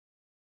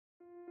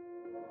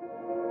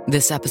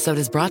This episode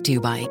is brought to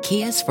you by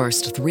Kia's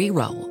first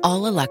three-row,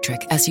 all-electric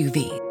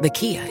SUV, the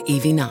Kia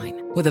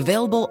EV9, with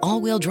available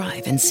all-wheel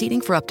drive and seating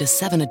for up to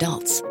 7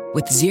 adults,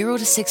 with 0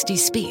 to 60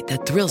 speed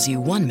that thrills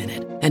you 1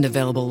 minute and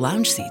available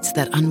lounge seats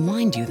that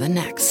unwind you the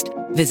next.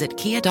 Visit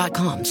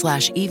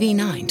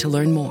kia.com/EV9 to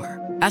learn more.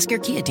 Ask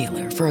your Kia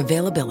dealer for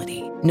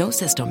availability. No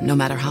system, no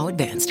matter how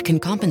advanced, can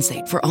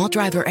compensate for all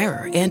driver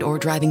error and or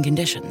driving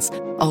conditions.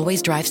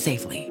 Always drive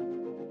safely.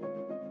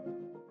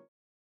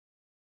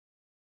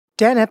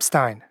 Dan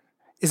Epstein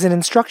is an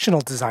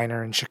instructional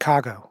designer in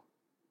Chicago.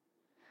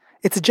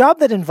 It's a job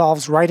that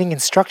involves writing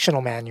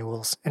instructional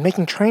manuals and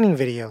making training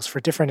videos for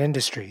different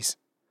industries.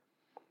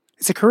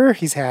 It's a career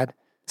he's had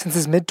since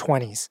his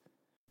mid-20s.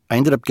 I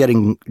ended up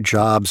getting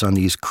jobs on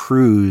these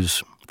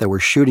crews that were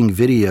shooting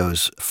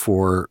videos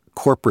for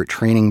corporate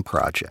training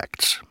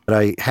projects. But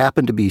I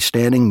happened to be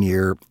standing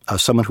near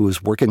someone who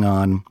was working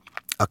on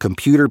a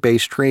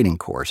computer-based training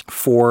course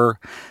for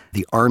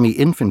the Army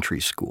Infantry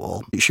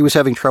School. She was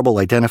having trouble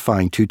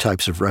identifying two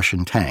types of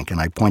Russian tank, and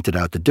I pointed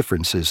out the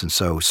differences, and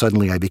so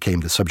suddenly I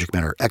became the subject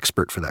matter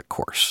expert for that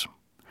course.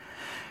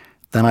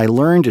 Then I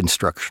learned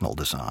instructional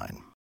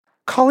design.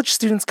 College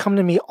students come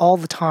to me all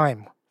the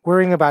time,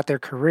 worrying about their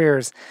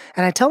careers,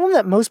 and I tell them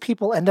that most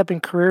people end up in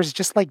careers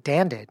just like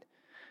Dan did.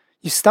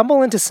 You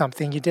stumble into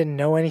something you didn't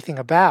know anything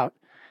about,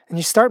 and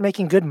you start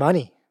making good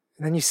money,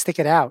 and then you stick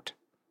it out.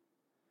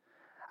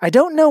 I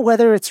don't know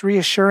whether it's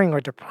reassuring or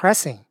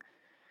depressing,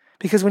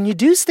 because when you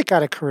do stick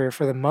out a career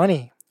for the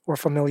money or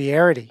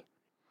familiarity,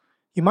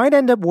 you might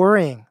end up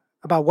worrying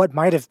about what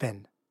might have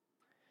been.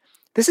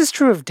 This is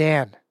true of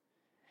Dan.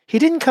 He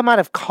didn't come out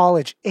of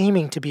college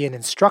aiming to be an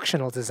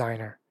instructional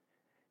designer.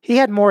 He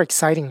had more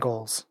exciting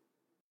goals.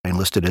 I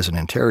enlisted as an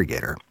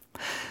interrogator.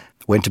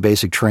 Went to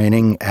basic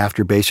training.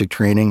 After basic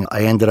training,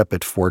 I ended up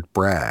at Fort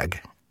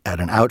Bragg at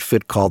an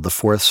outfit called the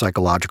 4th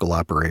Psychological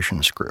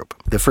Operations Group.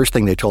 The first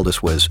thing they told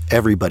us was,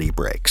 everybody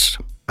breaks.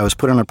 I was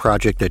put on a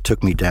project that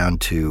took me down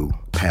to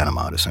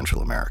Panama, to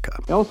Central America.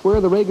 Elsewhere,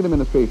 the Reagan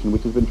administration,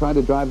 which has been trying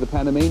to drive the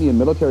Panamanian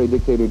military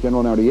dictator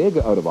General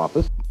Noriega out of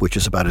office. Which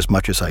is about as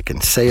much as I can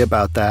say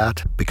about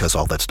that, because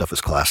all that stuff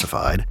is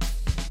classified.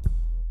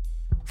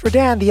 For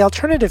Dan, the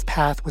alternative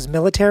path was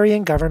military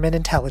and government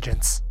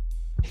intelligence.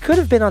 He could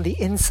have been on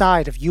the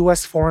inside of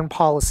U.S. foreign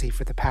policy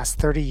for the past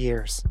 30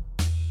 years.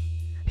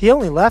 He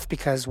only left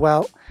because,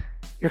 well,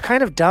 you're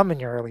kind of dumb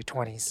in your early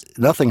 20s.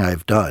 Nothing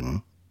I've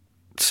done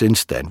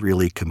since then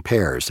really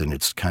compares in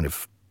its kind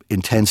of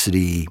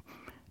intensity,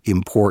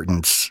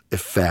 importance,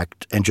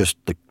 effect, and just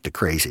the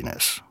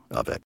craziness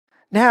of it.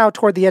 Now,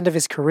 toward the end of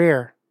his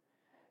career,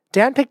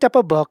 Dan picked up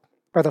a book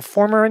by the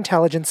former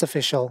intelligence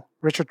official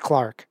Richard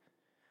Clarke,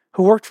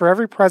 who worked for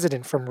every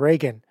president from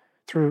Reagan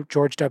through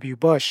George W.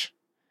 Bush,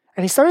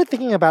 and he started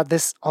thinking about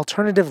this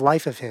alternative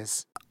life of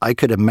his. I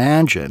could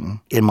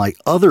imagine in my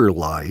other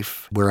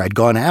life, where I'd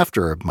gone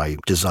after my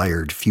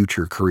desired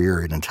future career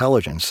in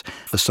intelligence,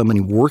 as somebody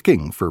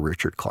working for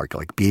Richard Clarke,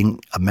 like being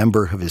a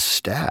member of his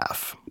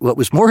staff. What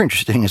was more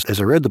interesting is, as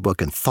I read the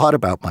book and thought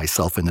about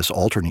myself in this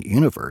alternate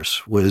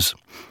universe, was,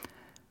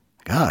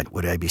 God,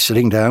 would I be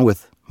sitting down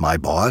with my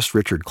boss,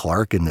 Richard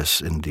Clarke, in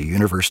the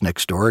universe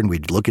next door, and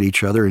we'd look at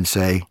each other and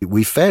say,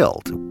 we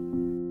failed.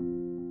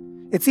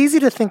 It's easy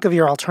to think of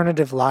your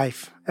alternative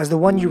life as the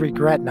one you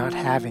regret not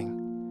having,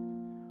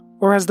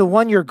 or as the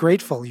one you're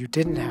grateful you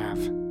didn't have.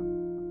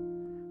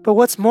 But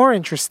what's more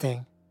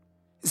interesting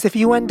is if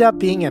you end up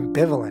being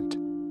ambivalent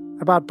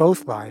about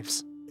both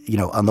lives. You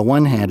know, on the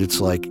one hand, it's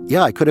like,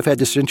 yeah, I could have had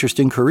this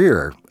interesting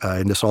career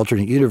in this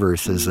alternate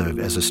universe as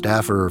a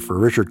staffer for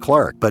Richard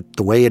Clarke, but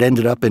the way it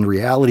ended up in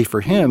reality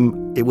for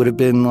him, it would have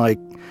been like,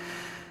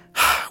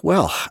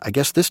 well, I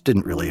guess this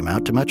didn't really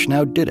amount to much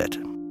now, did it?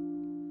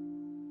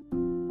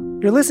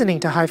 You're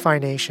listening to Hi-Fi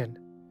Nation,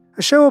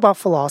 a show about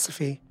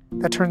philosophy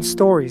that turns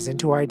stories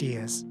into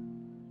ideas.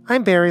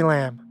 I'm Barry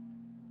Lamb.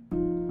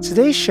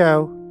 Today's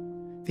show,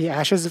 The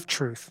Ashes of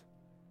Truth.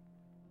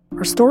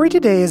 Our story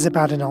today is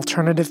about an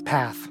alternative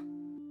path,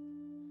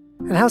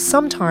 and how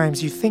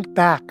sometimes you think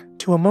back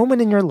to a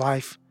moment in your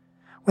life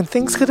when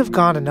things could have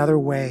gone another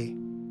way,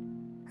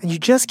 and you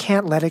just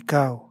can't let it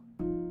go.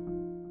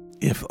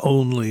 If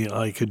only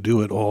I could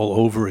do it all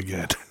over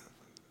again.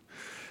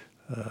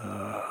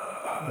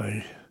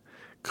 I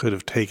could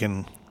have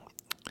taken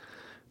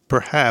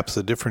perhaps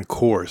a different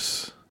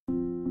course.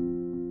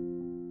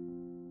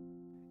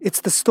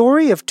 It's the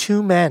story of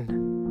two men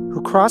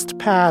who crossed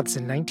paths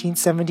in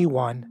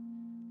 1971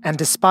 and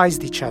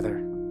despised each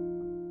other.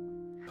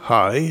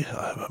 Hi,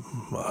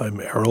 I'm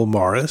Errol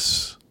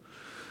Morris.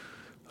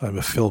 I'm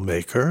a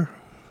filmmaker,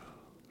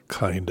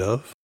 kind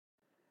of.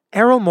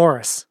 Errol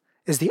Morris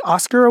is the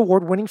Oscar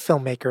award-winning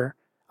filmmaker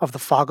of The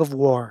Fog of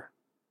War.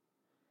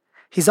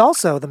 He's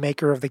also the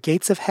maker of The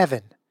Gates of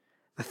Heaven,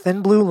 The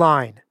Thin Blue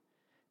Line,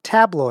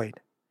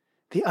 Tabloid,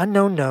 The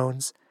Unknown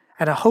Knowns,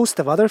 and a host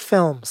of other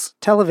films,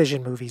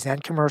 television movies,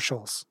 and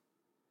commercials.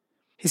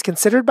 He's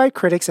considered by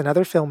critics and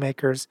other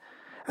filmmakers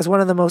as one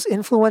of the most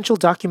influential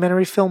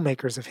documentary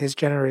filmmakers of his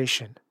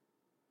generation.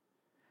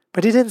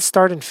 But he didn't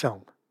start in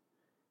film.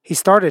 He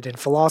started in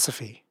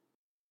philosophy.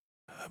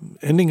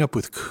 Ending up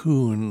with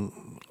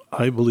Kuhn,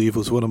 I believe,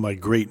 was one of my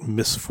great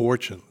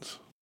misfortunes.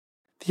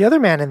 The other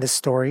man in this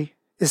story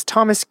is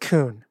Thomas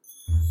Kuhn.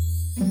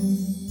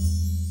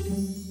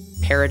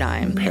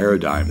 Paradigm.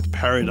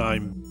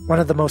 One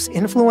of the most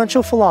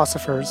influential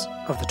philosophers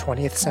of the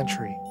 20th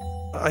century.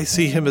 I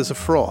see him as a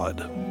fraud.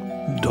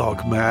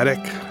 Dogmatic,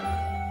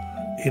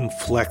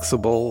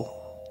 inflexible,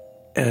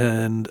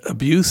 and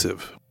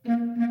abusive.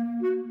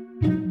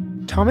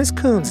 Thomas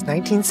Kuhn's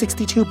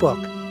 1962 book,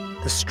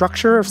 The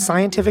Structure of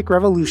Scientific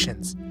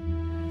Revolutions,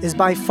 is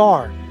by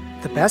far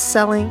the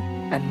best-selling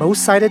and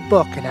most cited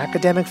book in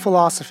academic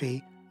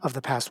philosophy of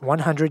the past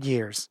 100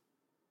 years.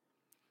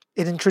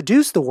 It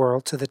introduced the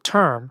world to the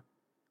term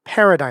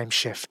paradigm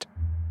shift.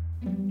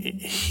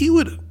 He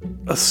would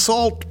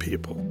assault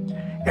people.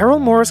 Errol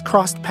Morris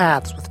crossed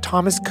paths with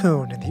Thomas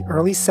Kuhn in the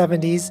early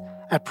 70s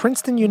at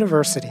Princeton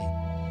University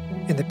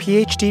in the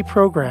PhD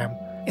program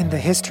in the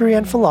History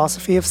and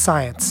Philosophy of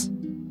Science.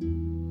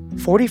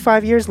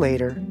 45 years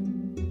later,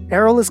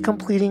 Errol is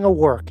completing a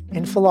work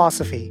in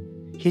philosophy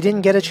he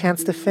didn't get a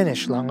chance to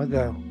finish long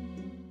ago.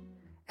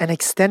 An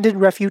extended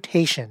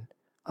refutation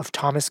of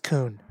Thomas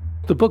Kuhn.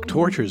 The book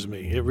tortures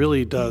me. It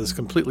really does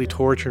completely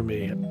torture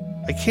me.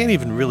 I can't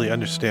even really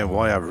understand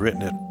why I've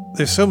written it.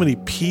 There's so many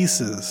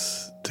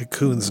pieces to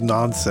Kuhn's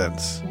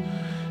nonsense.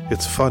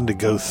 It's fun to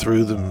go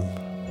through them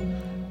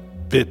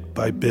bit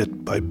by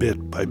bit by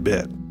bit by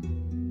bit.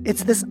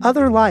 It's this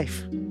other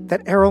life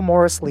that Errol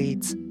Morris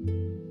leads.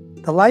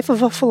 The life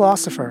of a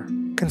philosopher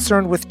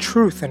concerned with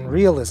truth and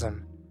realism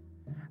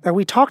that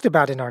we talked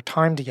about in our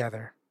time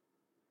together.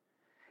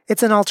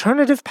 It's an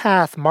alternative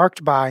path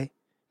marked by,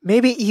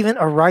 maybe even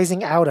a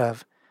rising out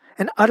of,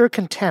 an utter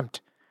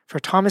contempt for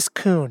Thomas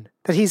Kuhn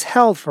that he's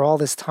held for all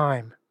this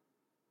time.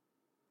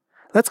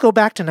 Let's go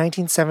back to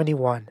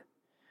 1971.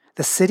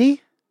 The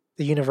city,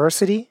 the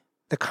university,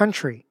 the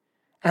country,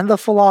 and the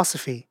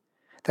philosophy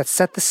that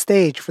set the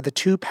stage for the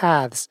two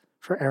paths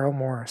for Errol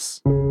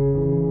Morris.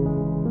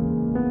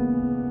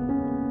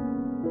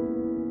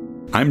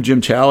 I'm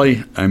Jim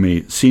Challey. I'm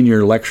a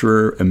senior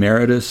lecturer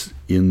emeritus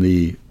in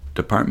the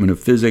Department of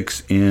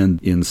Physics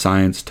and in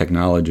Science,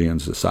 Technology, and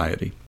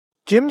Society.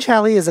 Jim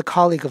Challey is a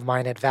colleague of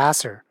mine at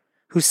Vassar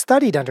who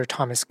studied under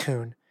Thomas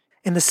Kuhn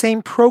in the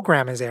same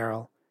program as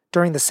Errol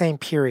during the same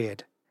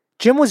period.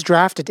 Jim was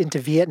drafted into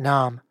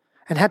Vietnam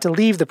and had to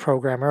leave the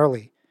program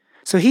early,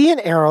 so he and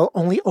Errol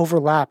only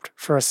overlapped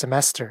for a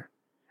semester,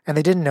 and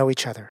they didn't know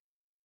each other.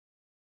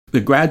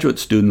 The graduate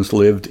students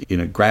lived in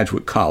a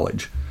graduate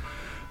college.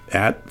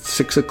 At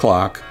 6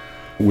 o'clock,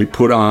 we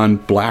put on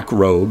black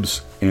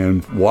robes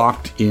and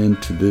walked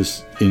into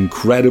this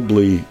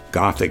incredibly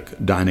Gothic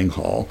dining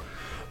hall.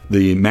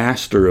 The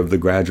master of the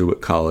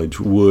graduate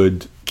college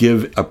would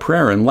give a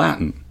prayer in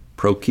Latin,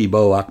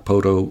 Procibo ac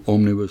poto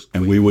omnibus,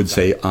 and we would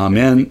say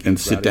Amen and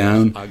sit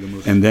down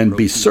and then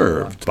be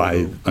served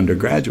by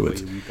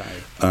undergraduates.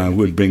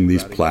 Would bring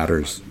these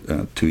platters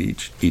to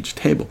each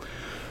table.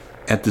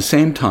 At the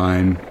same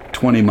time,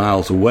 20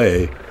 miles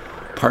away,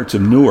 parts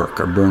of Newark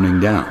are burning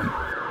down.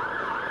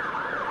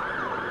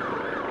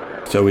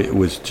 So it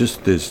was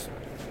just this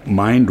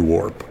mind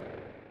warp.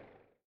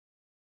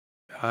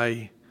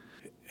 I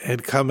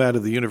had come out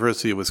of the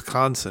University of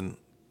Wisconsin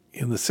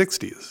in the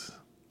 60s,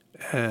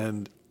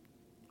 and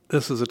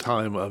this was a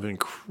time of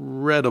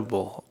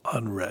incredible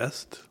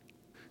unrest,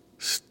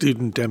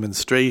 student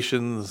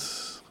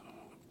demonstrations,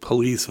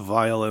 police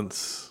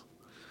violence,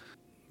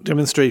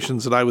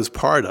 demonstrations that I was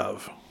part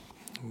of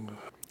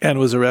and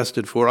was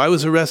arrested for. I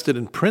was arrested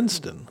in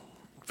Princeton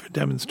for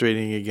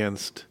demonstrating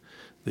against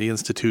the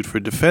Institute for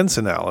Defense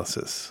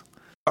Analysis.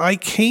 I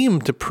came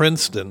to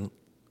Princeton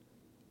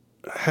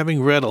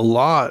having read a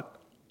lot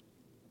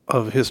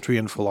of history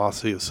and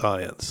philosophy of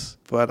science,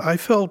 but I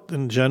felt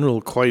in general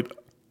quite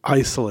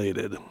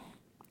isolated.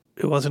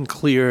 It wasn't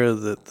clear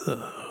that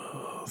the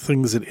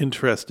things that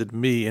interested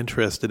me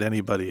interested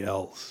anybody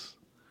else.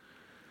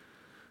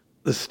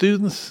 The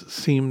students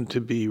seemed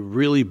to be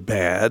really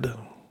bad.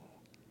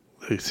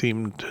 They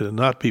seemed to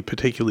not be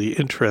particularly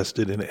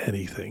interested in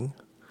anything.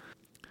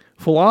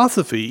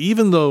 Philosophy,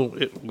 even though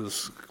it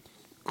was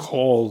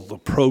called the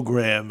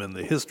program in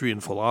the history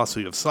and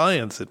philosophy of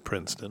science at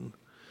Princeton,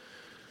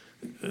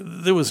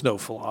 there was no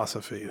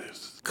philosophy.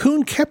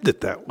 Kuhn kept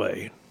it that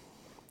way.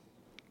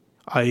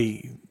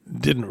 I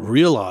didn't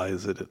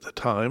realize it at the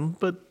time,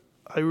 but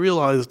I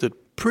realized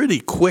it pretty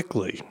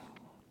quickly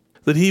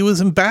that he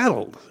was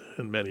embattled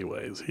in many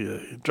ways.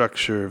 The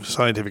structure of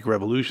scientific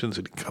revolutions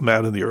had come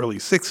out in the early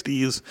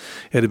 60s.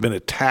 It had been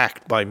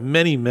attacked by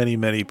many, many,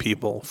 many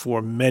people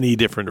for many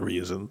different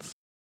reasons.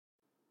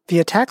 The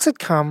attacks had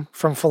come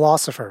from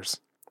philosophers,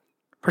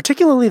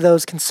 particularly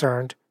those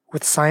concerned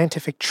with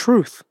scientific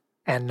truth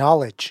and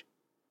knowledge.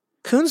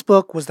 Kuhn's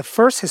book was the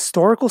first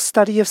historical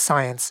study of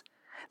science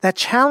that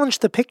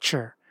challenged the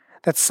picture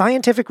that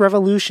scientific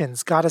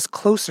revolutions got us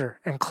closer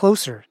and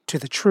closer to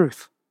the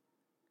truth.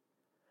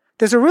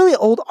 There's a really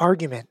old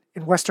argument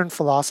in Western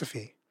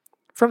philosophy,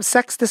 from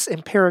Sextus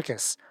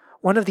Empiricus,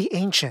 one of the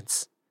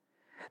ancients,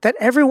 that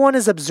everyone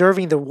is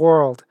observing the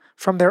world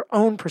from their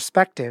own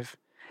perspective,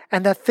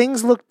 and that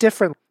things look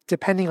different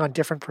depending on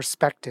different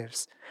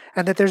perspectives,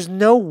 and that there's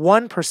no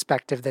one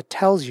perspective that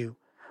tells you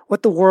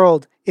what the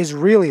world is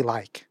really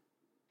like.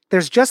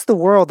 There's just the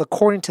world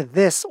according to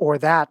this or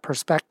that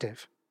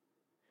perspective.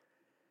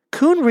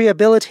 Kuhn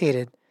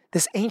rehabilitated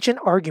this ancient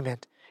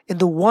argument in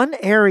the one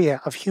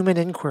area of human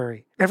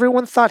inquiry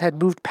everyone thought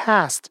had moved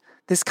past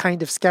this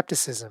kind of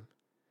skepticism.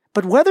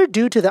 But whether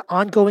due to the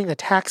ongoing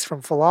attacks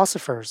from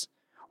philosophers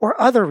or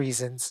other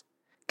reasons,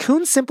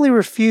 Kuhn simply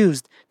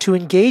refused to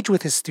engage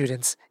with his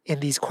students in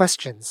these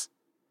questions.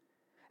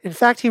 In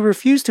fact, he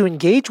refused to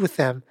engage with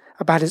them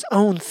about his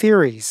own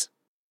theories.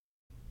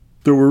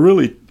 There were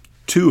really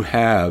two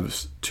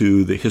halves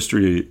to the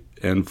History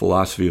and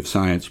Philosophy of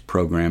Science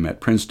program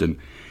at Princeton.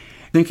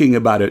 Thinking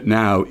about it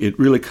now, it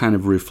really kind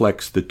of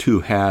reflects the two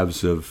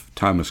halves of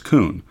Thomas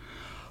Kuhn.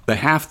 The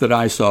half that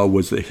I saw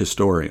was the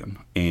historian,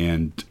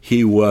 and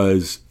he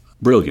was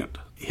brilliant.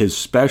 His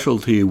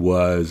specialty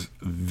was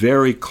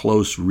very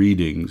close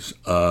readings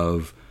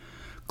of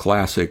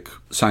classic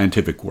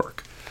scientific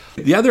work.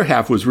 The other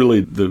half was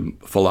really the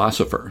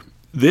philosopher.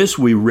 This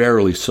we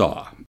rarely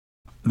saw.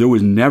 There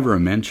was never a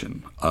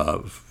mention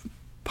of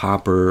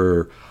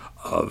Popper,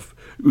 of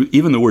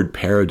even the word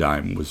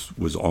paradigm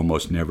was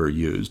almost never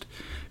used.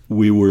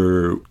 We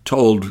were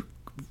told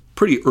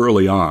pretty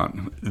early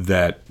on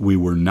that we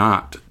were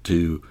not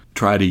to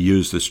try to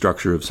use the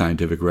structure of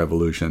scientific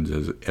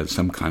revolutions as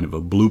some kind of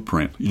a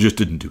blueprint. You just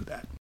didn't do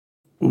that.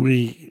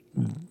 We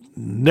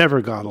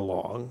never got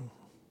along,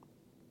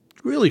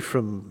 really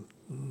from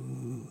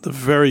the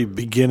very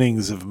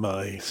beginnings of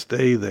my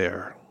stay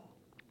there.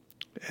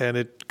 And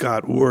it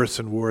got worse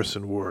and worse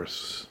and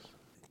worse.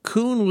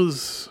 Kuhn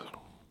was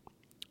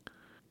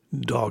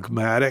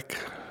dogmatic,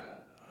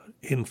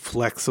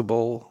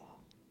 inflexible,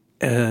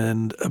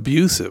 and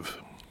abusive.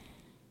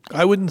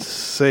 I wouldn't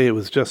say it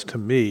was just to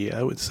me.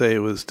 I would say it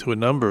was to a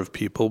number of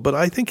people, but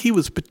I think he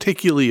was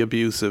particularly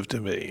abusive to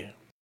me.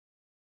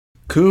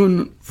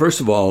 Kuhn, first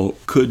of all,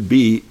 could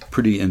be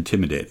pretty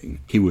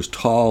intimidating. He was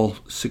tall,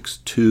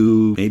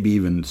 6'2", maybe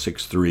even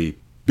 6'3",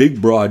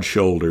 big broad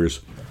shoulders,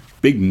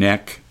 big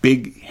neck,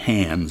 big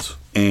hands,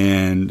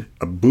 and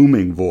a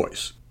booming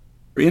voice.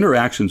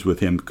 Interactions with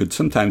him could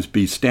sometimes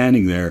be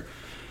standing there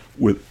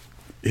with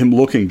him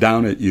looking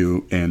down at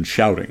you and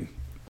shouting.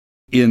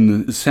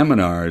 In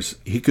seminars,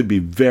 he could be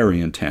very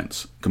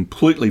intense,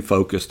 completely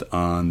focused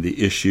on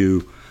the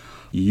issue.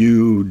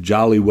 You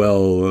jolly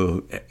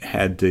well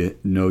had to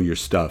know your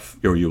stuff,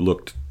 or you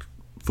looked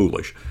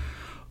foolish.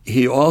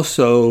 He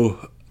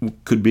also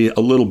could be a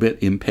little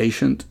bit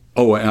impatient.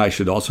 Oh, and I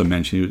should also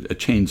mention he was a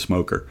chain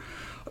smoker.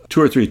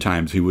 2 or 3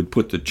 times he would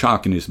put the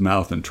chalk in his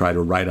mouth and try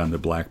to write on the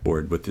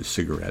blackboard with his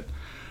cigarette.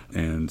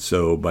 And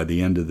so by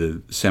the end of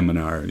the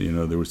seminar,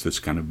 there was this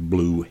kind of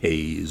blue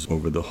haze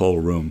over the whole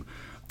room.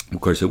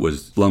 Of course, it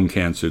was lung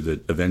cancer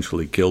that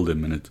eventually killed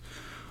him, and it's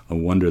a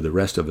wonder the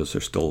rest of us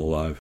are still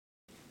alive.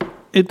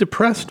 It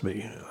depressed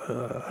me.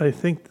 I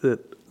think that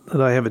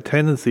I have a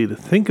tendency to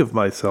think of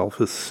myself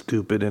as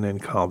stupid and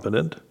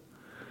incompetent.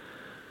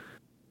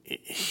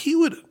 He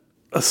would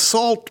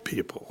assault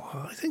people.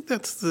 I think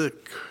that's the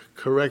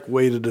correct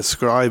way to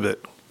describe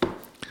it.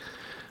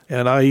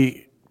 And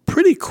I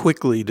pretty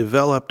quickly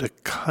developed a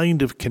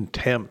kind of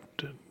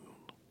contempt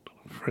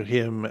for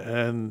him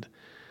and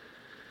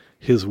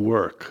his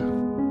work.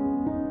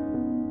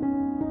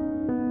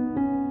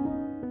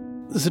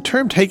 There's a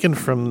term taken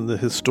from the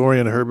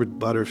historian Herbert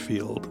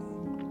Butterfield,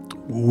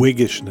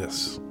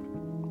 Whiggishness.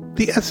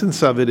 The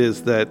essence of it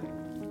is that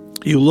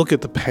you look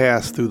at the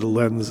past through the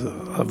lens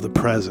of the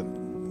present.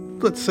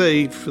 Let's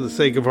say, for the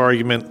sake of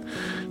argument,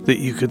 that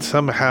you could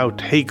somehow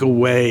take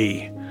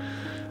away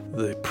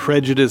the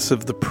prejudice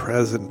of the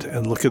present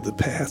and look at the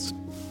past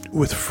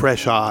with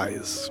fresh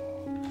eyes,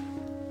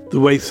 the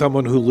way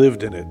someone who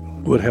lived in it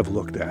would have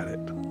looked at it.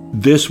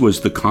 This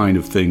was the kind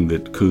of thing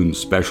that Kuhn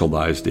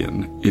specialized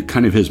in. It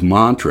kind of his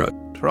mantra.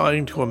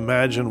 Trying to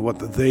imagine what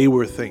they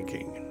were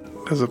thinking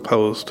as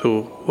opposed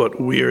to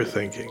what we're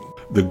thinking.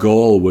 The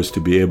goal was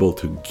to be able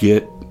to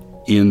get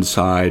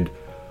inside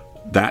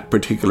that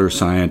particular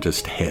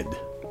scientist's head.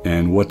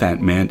 And what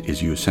that meant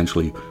is you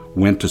essentially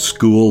went to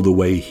school the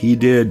way he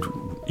did.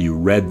 You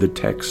read the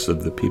texts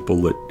of the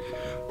people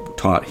that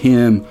taught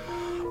him.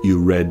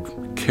 You read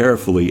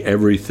carefully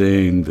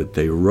everything that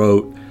they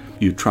wrote.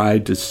 You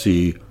tried to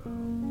see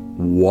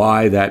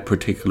why that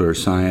particular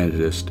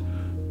scientist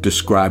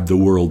described the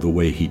world the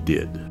way he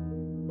did.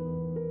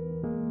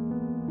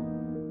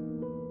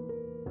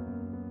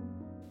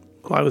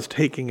 Well, I was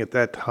taking at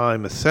that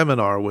time a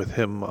seminar with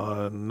him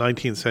on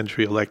 19th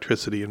century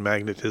electricity and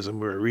magnetism.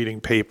 We were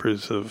reading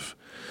papers of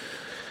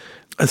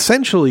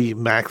essentially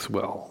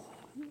Maxwell,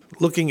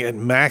 looking at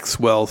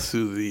Maxwell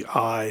through the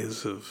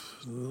eyes of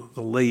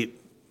the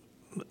late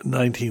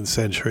 19th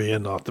century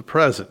and not the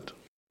present.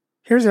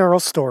 Here's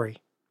Errol's story.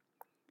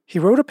 He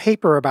wrote a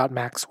paper about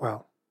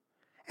Maxwell,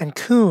 and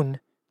Kuhn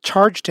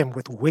charged him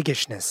with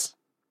Whiggishness.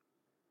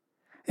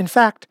 In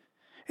fact,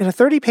 in a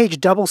 30-page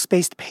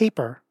double-spaced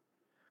paper,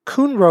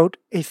 Kuhn wrote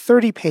a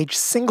 30-page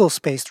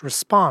single-spaced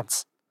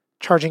response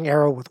charging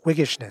Errol with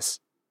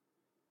Whiggishness.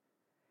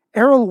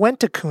 Errol went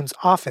to Kuhn's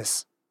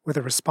office with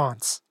a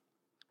response.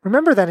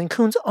 Remember that in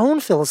Kuhn's own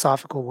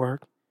philosophical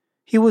work,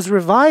 he was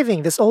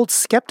reviving this old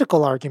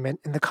skeptical argument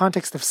in the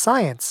context of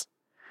science,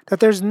 that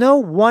there's no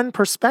one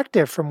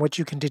perspective from which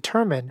you can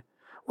determine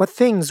what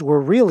things were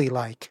really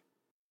like.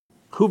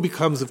 Who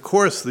becomes, of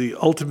course, the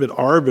ultimate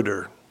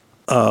arbiter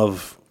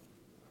of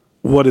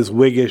what is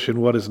Whiggish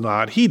and what is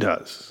not? He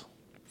does.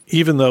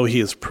 Even though he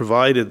has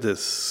provided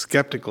this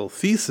skeptical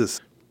thesis,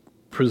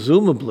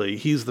 presumably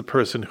he's the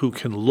person who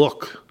can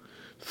look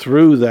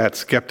through that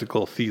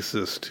skeptical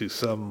thesis to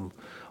some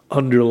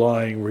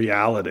underlying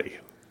reality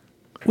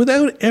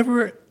without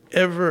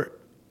ever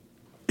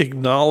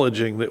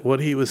acknowledging that what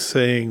he was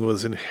saying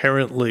was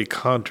inherently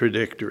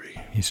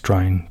contradictory. He's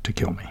trying to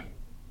kill me.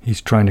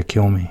 He's trying to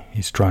kill me.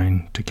 He's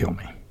trying to kill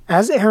me.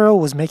 As Errol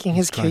was making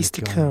his case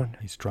to Kuhn,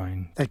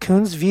 that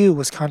Kuhn's view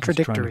was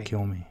contradictory,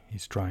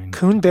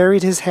 Kuhn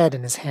buried his head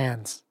in his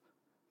hands,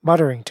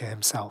 muttering to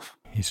himself.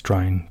 He's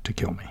trying to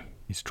kill me.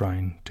 He's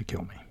trying to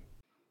kill me.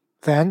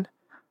 Then,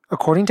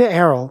 according to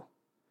Errol,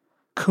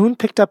 Kuhn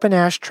picked up an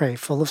ashtray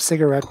full of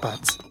cigarette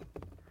butts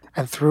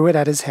and threw it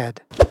at his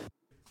head.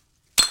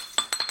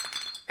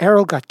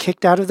 Errol got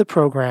kicked out of the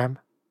program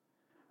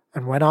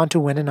and went on to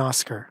win an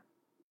Oscar.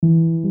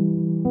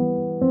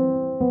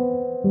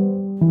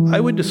 I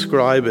would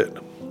describe it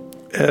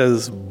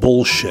as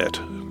bullshit.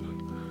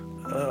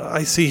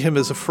 I see him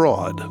as a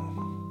fraud.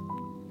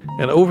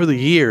 And over the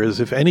years,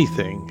 if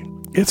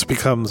anything, it's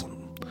become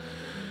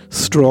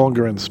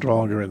stronger and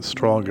stronger and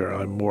stronger.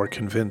 I'm more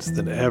convinced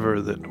than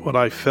ever that what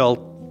I felt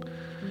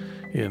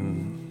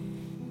in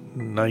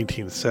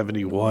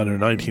 1971 or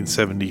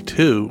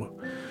 1972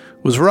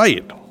 was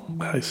right.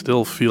 I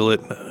still feel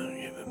it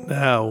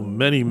now,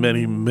 many,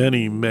 many,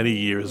 many, many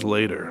years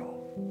later.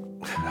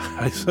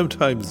 I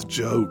sometimes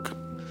joke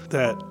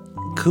that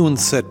Kuhn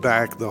set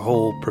back the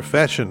whole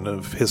profession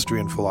of history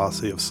and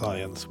philosophy of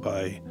science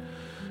by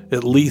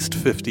at least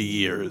 50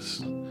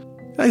 years.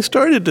 I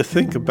started to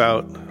think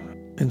about,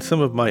 in some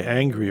of my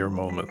angrier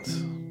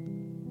moments,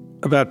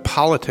 about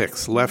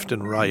politics left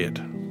and right.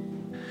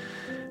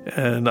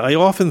 And I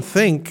often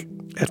think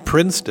at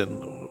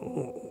Princeton,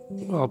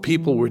 while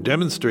people were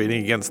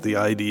demonstrating against the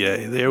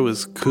IDA, there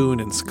was Kuhn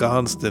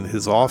ensconced in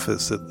his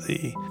office at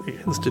the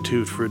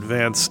Institute for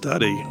Advanced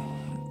Study,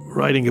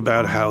 writing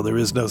about how there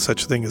is no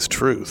such thing as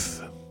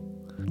truth.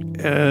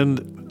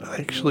 And I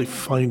actually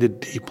find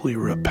it deeply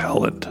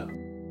repellent.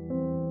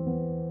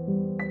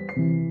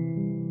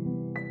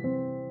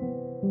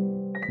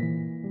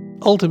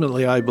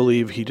 Ultimately, I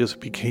believe he just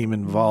became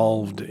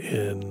involved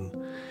in,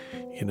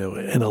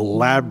 an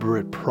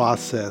elaborate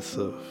process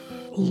of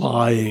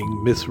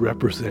lying,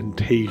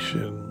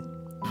 misrepresentation,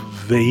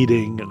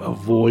 evading,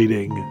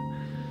 avoiding.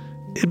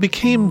 It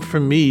became, for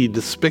me,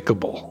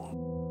 despicable.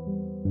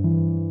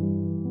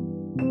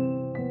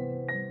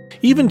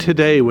 Even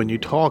today, when you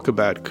talk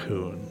about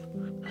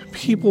Kuhn,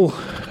 people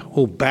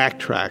will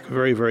backtrack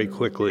very, very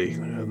quickly,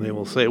 and they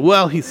will say,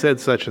 well, he said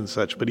such and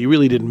such, but he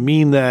really didn't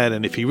mean that,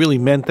 and if he really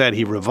meant that,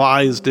 he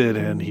revised it,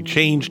 and he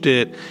changed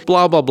it,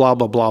 blah, blah, blah,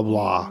 blah, blah,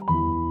 blah.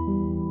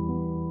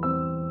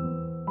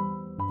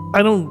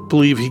 I don't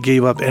believe he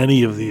gave up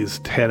any of these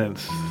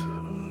tenets,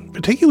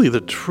 particularly the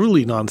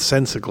truly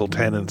nonsensical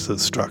tenets of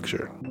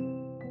structure.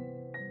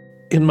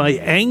 In my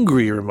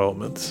angrier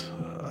moments,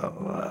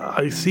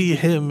 I see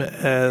him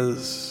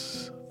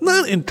as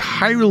not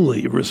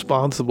entirely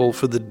responsible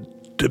for the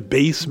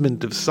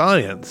debasement of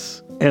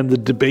science and the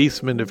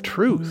debasement of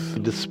truth.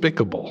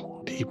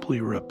 Despicable,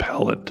 deeply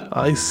repellent.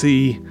 I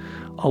see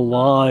a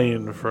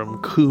line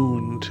from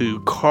Kuhn to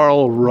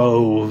Karl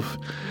Rove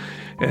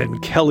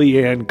and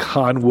Kellyanne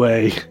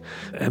Conway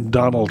and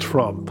Donald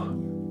Trump.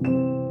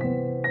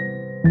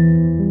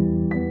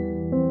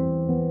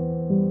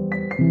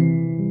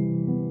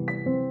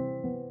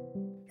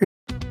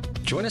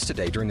 Join us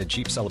today during the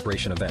Jeep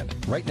Celebration event.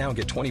 Right now,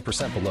 get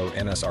 20% below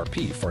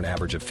MSRP for an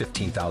average of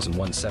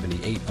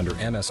 $15,178 under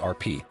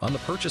MSRP on the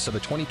purchase of a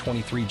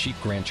 2023 Jeep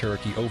Grand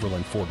Cherokee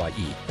Overland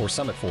 4xE or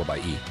Summit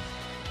 4xE.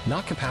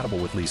 Not compatible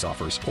with lease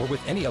offers or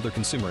with any other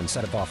consumer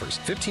incentive offers.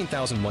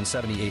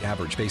 $15,178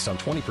 average based on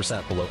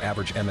 20% below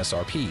average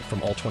MSRP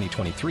from all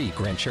 2023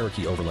 Grand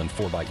Cherokee Overland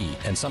 4xE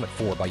and Summit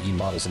 4xE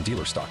models in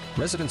dealer stock.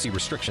 Residency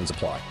restrictions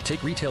apply.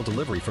 Take retail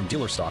delivery from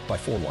dealer stock by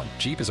 4/1.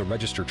 Jeep is a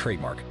registered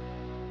trademark.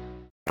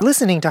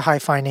 Listening to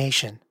Hi-Fi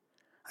Nation,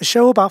 a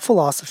show about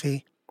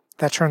philosophy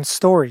that turns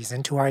stories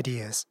into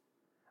ideas.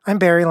 I'm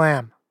Barry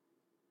Lamb.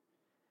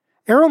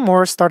 Errol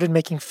Morris started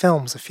making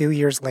films a few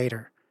years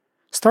later,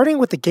 starting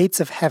with The Gates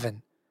of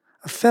Heaven,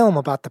 a film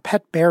about the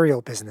pet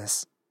burial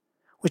business,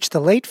 which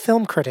the late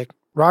film critic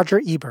Roger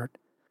Ebert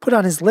put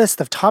on his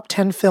list of top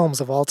 10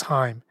 films of all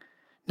time,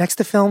 next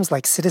to films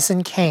like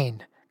Citizen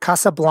Kane,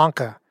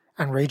 Casablanca,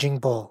 and Raging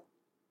Bull.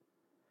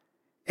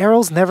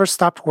 Errol's never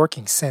stopped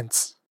working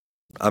since.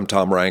 I'm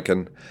Tom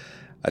Rankin.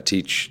 I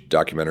teach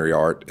documentary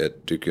art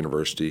at Duke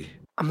University.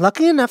 I'm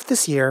lucky enough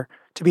this year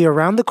to be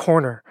around the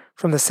corner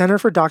from the Center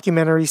for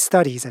Documentary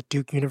Studies at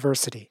Duke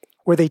University,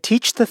 where they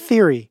teach the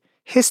theory,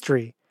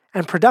 history,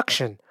 and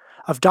production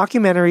of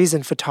documentaries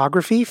in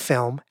photography,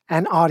 film,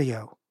 and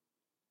audio.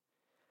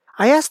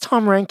 I asked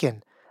Tom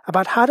Rankin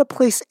about how to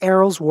place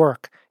Errol's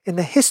work in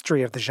the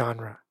history of the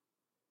genre.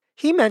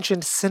 He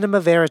mentioned cinema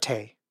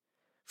verite,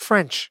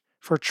 French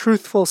for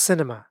truthful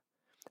cinema,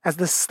 as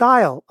the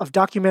style of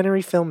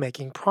documentary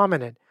filmmaking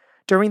prominent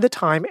during the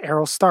time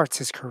Errol starts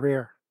his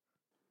career.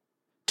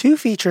 Two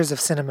features of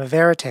cinema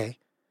verite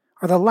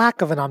are the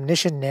lack of an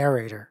omniscient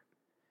narrator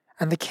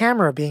and the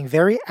camera being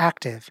very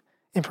active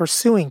in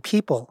pursuing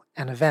people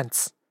and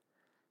events,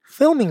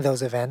 filming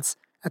those events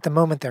at the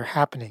moment they're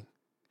happening.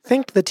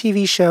 Think the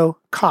TV show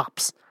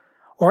Cops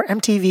or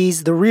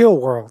MTV's The Real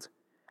World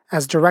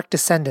as direct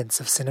descendants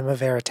of cinema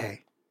verite.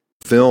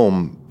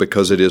 Film,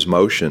 because it is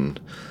motion,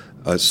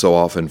 so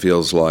often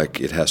feels like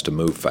it has to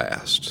move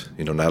fast.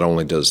 Not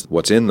only does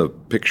what's in the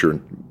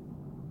picture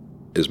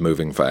is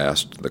moving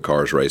fast, the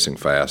car's racing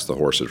fast, the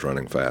horse is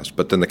running fast,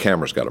 but then the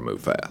camera's got to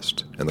move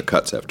fast, and the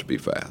cuts have to be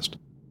fast.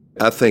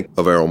 I think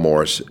of Errol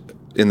Morris,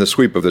 in the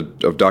sweep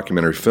of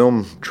documentary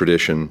film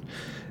tradition,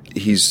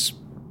 he's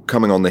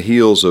coming on the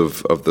heels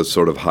of the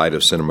sort of height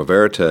of cinema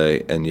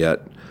verite, and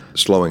yet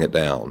slowing it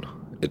down.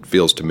 It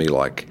feels to me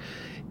like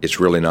it's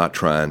really not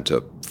trying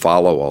to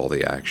follow all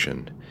the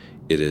action.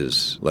 It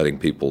is letting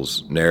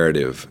people's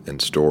narrative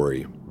and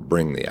story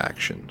bring the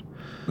action.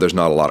 There's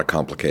not a lot of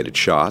complicated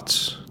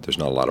shots. There's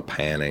not a lot of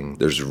panning.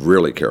 There's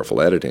really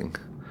careful editing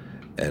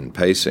and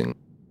pacing.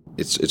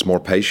 It's more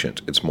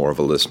patient. It's more of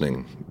a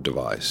listening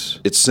device.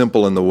 It's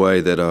simple in the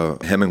way that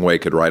Hemingway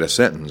could write a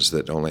sentence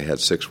that only had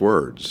 6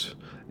 words,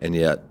 and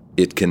yet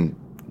it can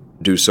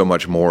do so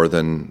much more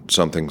than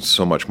something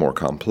so much more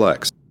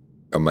complex.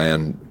 A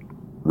man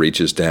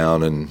reaches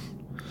down and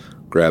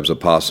grabs a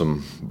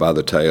possum by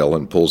the tail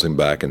and pulls him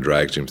back and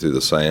drags him through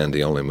the sand.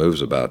 He only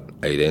moves about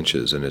 8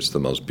 inches, and it's the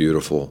most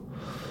beautiful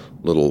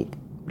little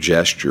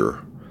gesture.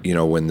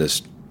 When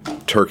this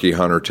turkey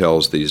hunter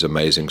tells these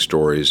amazing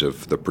stories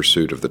of the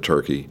pursuit of the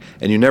turkey,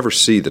 and you never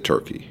see the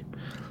turkey.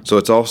 So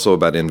it's also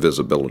about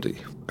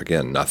invisibility.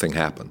 Again, nothing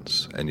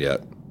happens, and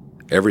yet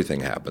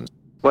everything happens.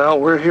 Well,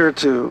 we're here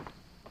to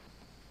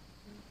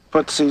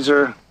put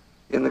Caesar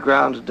in the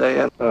ground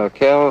today.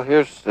 Cal,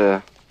 here's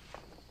a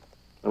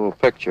little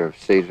picture of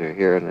Caesar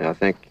here, and I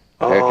think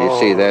after you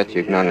see that,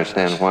 you can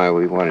understand why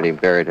we wanted him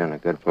buried in a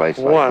good place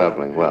like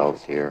Bubbling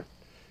Wells here.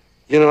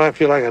 I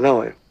feel like I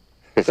know him.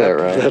 Is that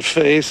right? That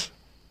face,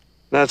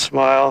 that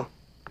smile.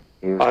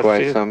 He was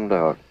quite some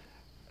dog.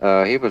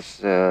 He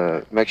was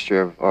a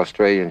mixture of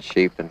Australian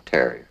sheep and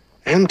terrier.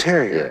 And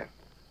terrier?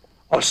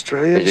 Yeah.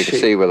 Australian sheep? As you can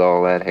see with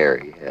all that hair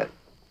he had.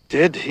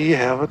 Did he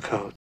have a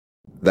coat?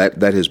 That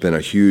has been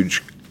a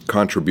huge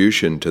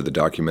contribution to the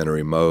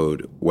documentary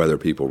mode, whether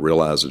people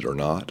realize it or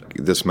not.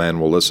 This man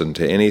will listen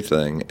to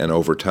anything, and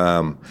over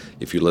time,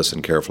 if you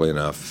listen carefully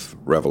enough,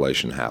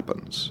 revelation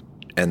happens.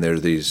 And there are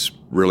these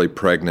really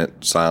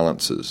pregnant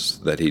silences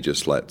that he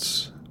just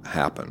lets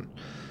happen.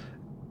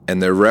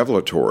 And they're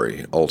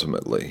revelatory,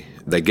 ultimately.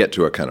 They get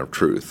to a kind of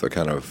truth, a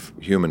kind of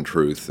human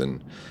truth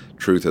and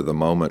truth of the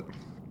moment.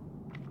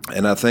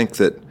 And I think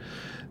that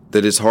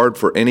it's hard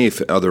for any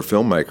other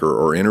filmmaker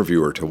or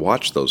interviewer to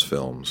watch those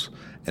films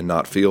and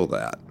not feel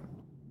that.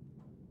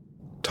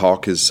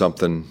 Talk is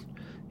something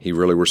he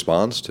really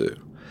responds to.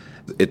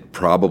 It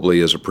probably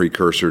is a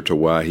precursor to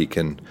why he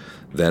can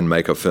then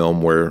make a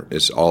film where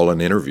it's all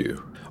an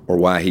interview, or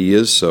why he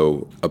is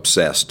so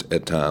obsessed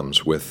at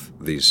times with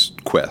these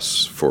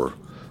quests for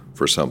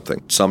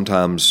something.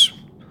 Sometimes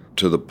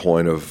to the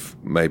point of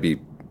maybe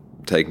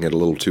taking it a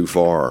little too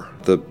far.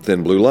 The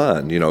Thin Blue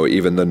Line,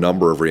 even the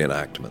number of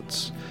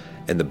reenactments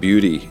and the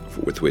beauty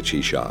with which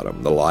he shot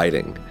them, the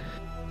lighting.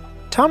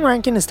 Tom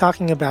Rankin is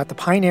talking about the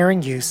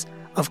pioneering use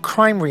of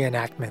crime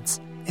reenactments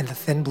in The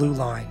Thin Blue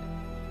Line.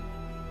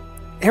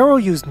 Errol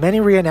used many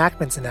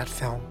reenactments in that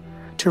film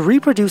to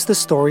reproduce the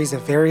stories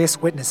of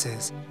various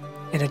witnesses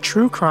in a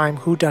true crime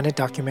whodunit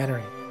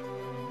documentary.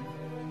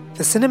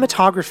 The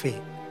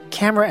cinematography,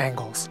 camera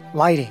angles,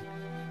 lighting,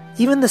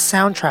 even the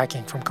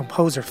soundtracking from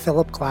composer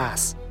Philip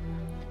Glass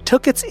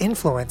took its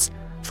influence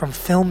from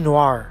film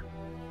noir,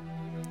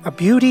 a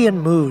beauty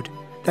and mood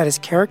that is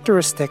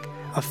characteristic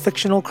of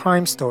fictional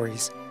crime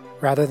stories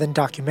rather than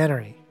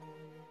documentary.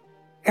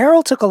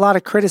 Errol took a lot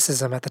of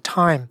criticism at the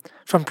time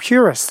from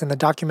purists in the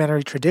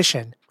documentary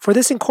tradition for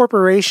this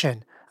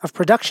incorporation of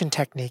production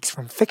techniques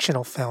from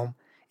fictional film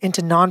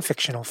into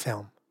non-fictional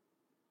film.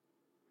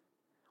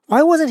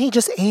 Why wasn't he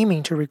just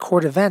aiming to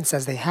record events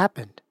as they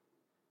happened?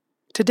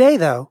 Today,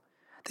 though,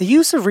 the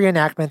use of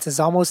reenactments is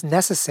almost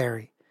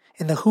necessary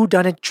in the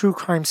whodunit true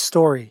crime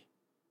story.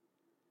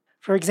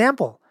 For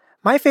example,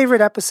 my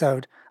favorite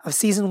episode of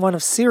Season 1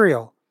 of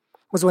Serial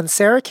was when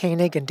Sarah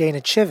Koenig and Dana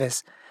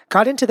Chivvis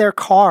got into their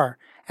car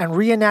and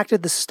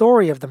reenacted the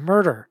story of the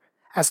murder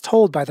as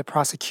told by the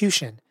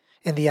prosecution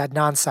in the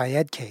Adnan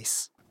Syed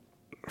case.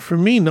 For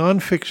me,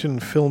 nonfiction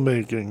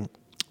filmmaking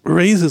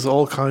raises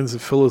all kinds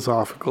of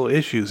philosophical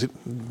issues,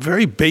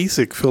 very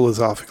basic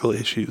philosophical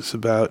issues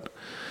about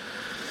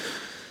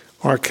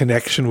our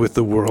connection with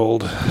the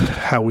world,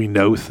 how we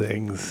know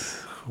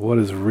things, what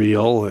is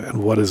real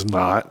and what is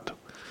not,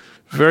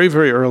 very,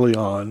 very early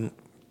on,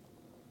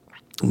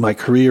 my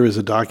career as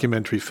a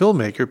documentary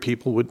filmmaker,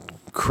 people would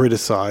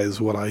criticize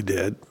what I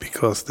did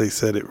because they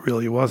said it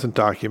really wasn't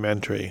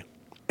documentary,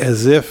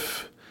 as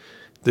if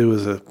there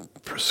was a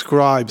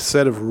prescribed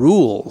set of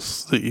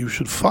rules that you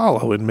should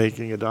follow in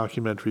making a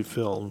documentary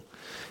film,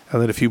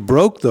 and that if you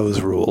broke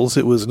those rules,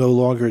 it was no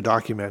longer a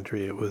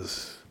documentary, it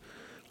was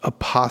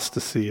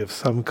apostasy of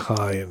some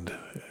kind.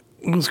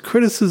 It was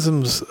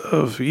criticisms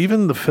of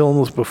even the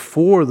films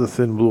before The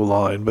Thin Blue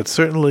Line, but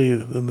certainly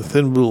in The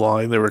Thin Blue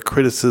Line there were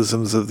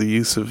criticisms of the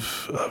use of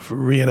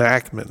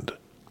reenactment.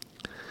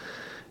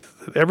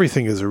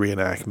 Everything is a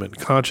reenactment.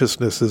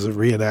 Consciousness is a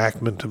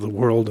reenactment of the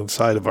world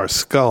inside of our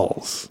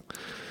skulls.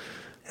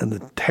 And the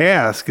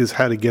task is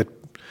how to get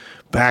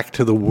back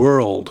to the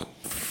world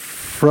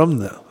from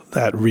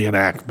that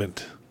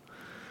reenactment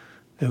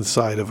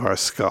inside of our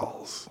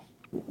skulls.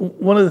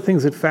 One of the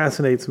things that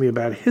fascinates me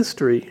about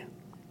history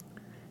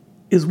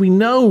is we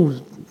know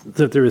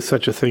that there is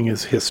such a thing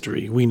as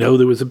history. We know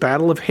there was a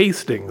Battle of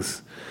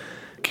Hastings.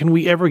 Can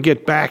we ever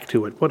get back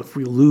to it? What if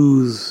we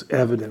lose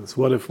evidence?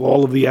 What if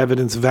all of the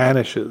evidence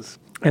vanishes?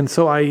 And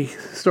so I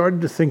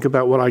started to think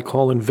about what I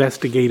call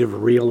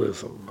investigative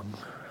realism.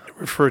 I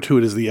refer to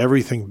it as the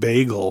everything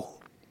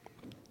bagel.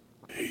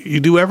 You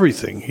do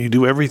everything. You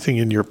do everything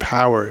in your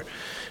power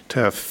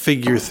to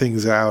figure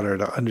things out or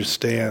to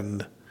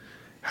understand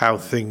how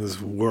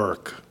things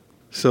work.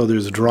 So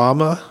there's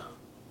drama,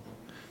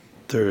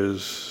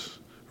 there's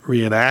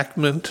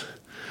reenactment,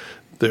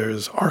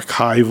 there's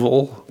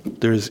archival,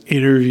 there's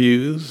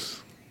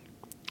interviews.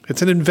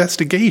 It's an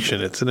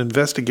investigation. It's an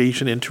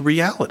investigation into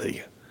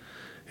reality,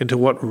 into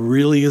what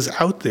really is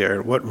out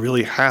there, what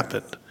really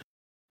happened.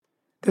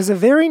 There's a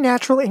very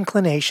natural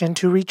inclination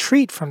to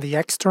retreat from the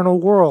external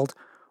world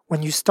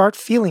when you start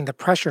feeling the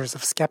pressures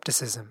of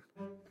skepticism.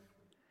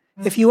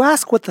 If you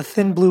ask what The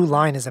Thin Blue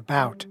Line is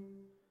about,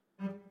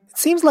 it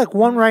seems like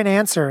one right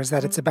answer is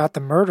that it's about the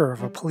murder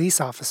of a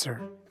police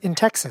officer in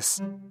Texas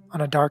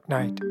on a dark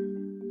night.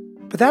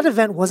 But that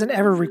event wasn't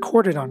ever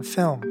recorded on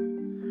film,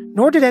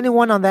 nor did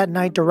anyone on that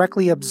night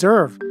directly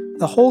observe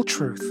the whole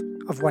truth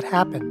of what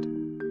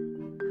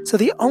happened. So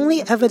the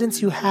only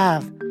evidence you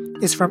have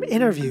is from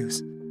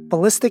interviews,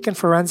 ballistic and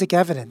forensic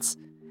evidence,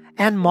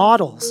 and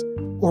models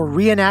or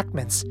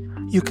reenactments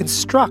you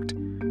construct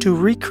to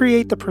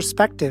recreate the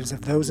perspectives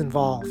of those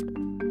involved.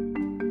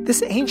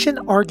 This ancient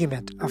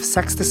argument of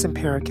Sextus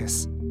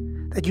Empiricus,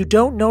 that you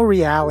don't know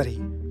reality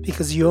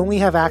because you only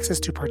have access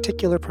to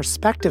particular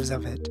perspectives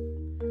of it,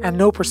 and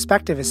no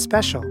perspective is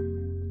special,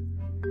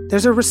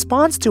 there's a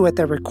response to it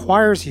that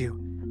requires you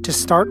to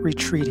start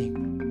retreating.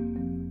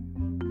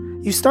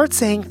 You start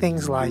saying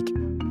things like,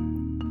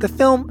 the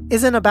film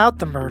isn't about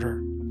the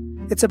murder,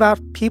 it's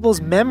about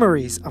people's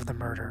memories of the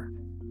murder.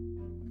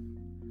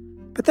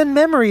 But then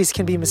memories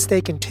can be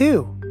mistaken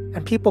too,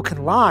 and people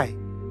can lie.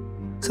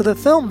 So the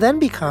film then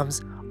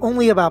becomes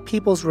only about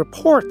people's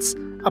reports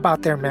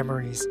about their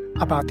memories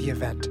about the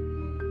event.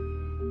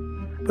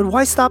 But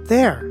why stop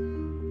there?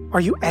 Are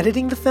you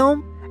editing the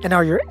film, and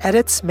are your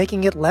edits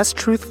making it less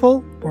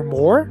truthful or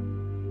more?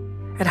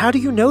 And how do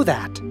you know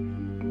that?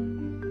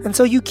 And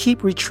so you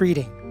keep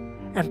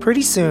retreating, and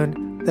pretty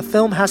soon the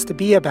film has to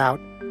be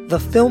about the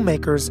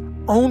filmmaker's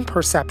own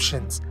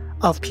perceptions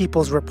of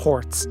people's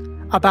reports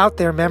about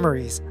their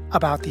memories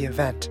about the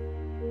event.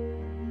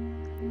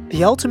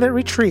 The ultimate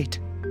retreat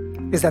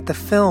is that the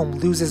film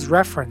loses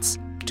reference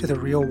to the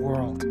real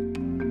world.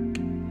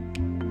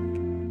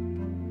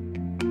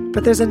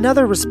 But there's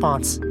another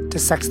response to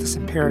Sextus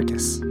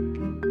Empiricus.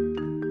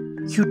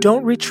 You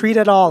don't retreat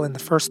at all in the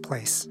first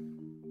place.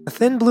 The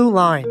Thin Blue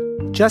Line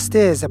just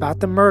is about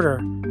the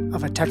murder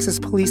of a Texas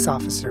police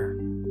officer.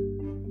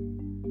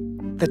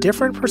 The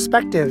different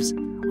perspectives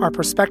are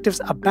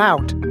perspectives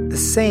about the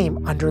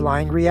same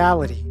underlying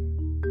reality.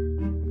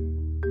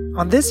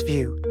 On this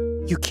view,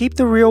 you keep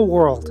the real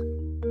world.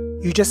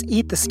 You just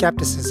eat the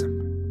skepticism.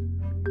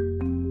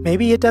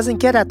 Maybe it doesn't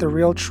get at the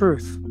real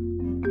truth.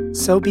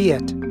 So be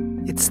it.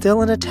 It's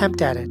still an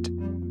attempt at it.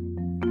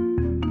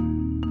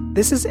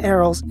 This is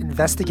Errol's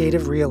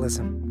investigative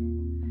realism,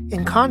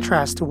 in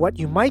contrast to what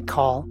you might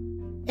call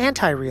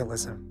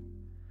anti-realism,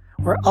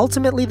 where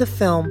ultimately the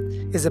film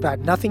is about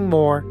nothing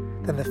more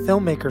than the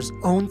filmmaker's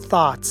own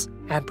thoughts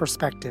and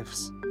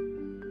perspectives.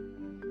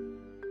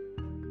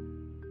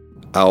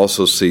 I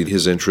also see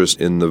his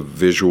interest in the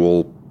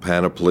visual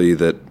panoply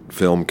that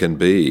film can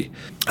be.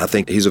 I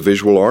think he's a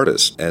visual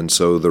artist, and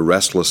so the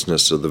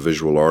restlessness of the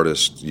visual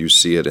artist, you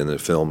see it in the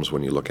films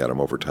when you look at them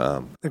over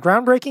time. The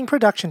groundbreaking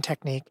production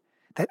technique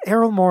that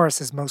Errol Morris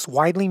is most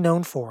widely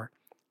known for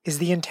is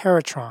the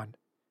Interrotron,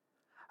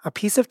 a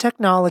piece of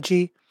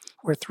technology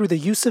where through the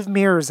use of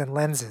mirrors and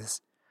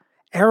lenses,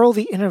 Errol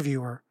the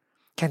interviewer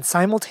can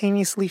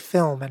simultaneously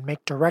film and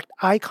make direct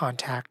eye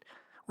contact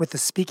with the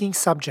speaking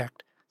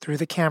subject through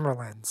the camera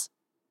lens.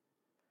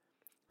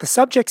 The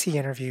subjects he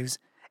interviews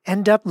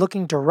end up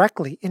looking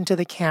directly into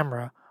the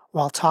camera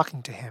while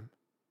talking to him.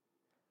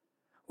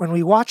 When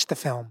we watch the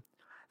film,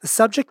 the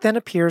subject then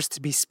appears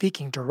to be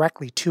speaking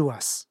directly to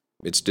us.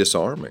 It's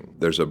disarming.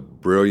 There's a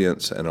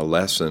brilliance and a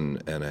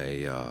lesson and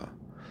a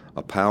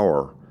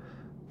power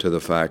to the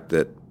fact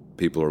that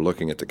people are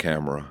looking at the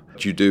camera.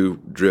 You do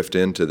drift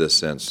into this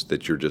sense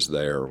that you're just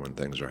there when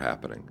things are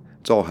happening.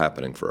 It's all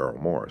happening for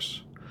Errol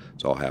Morris.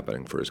 It's all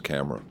happening for his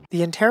camera.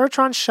 The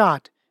Interrotron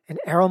shot in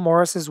Errol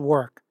Morris's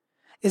work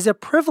is a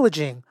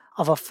privileging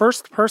of a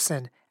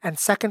first-person and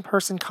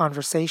second-person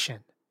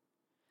conversation.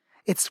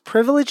 It's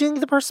privileging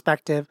the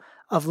perspective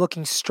of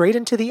looking straight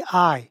into the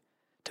eye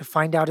to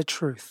find out a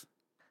truth.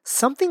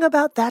 Something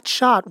about that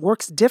shot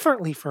works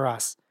differently for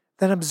us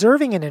than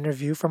observing an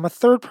interview from a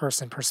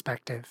third-person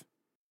perspective.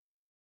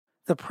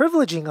 The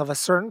privileging of a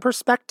certain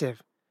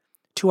perspective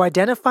to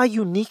identify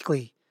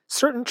uniquely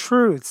certain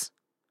truths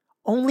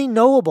only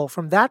knowable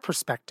from that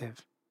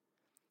perspective.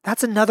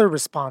 That's another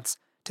response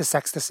to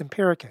Sextus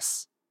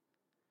Empiricus.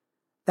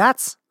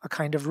 That's a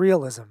kind of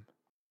realism.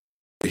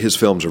 His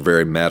films are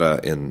very meta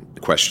in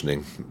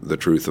questioning the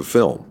truth of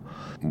film,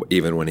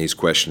 even when he's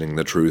questioning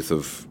the truth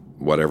of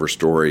whatever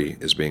story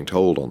is being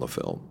told on the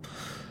film.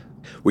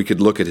 We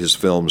could look at his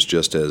films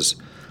just as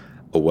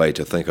a way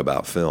to think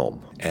about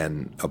film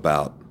and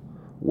about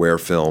where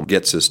film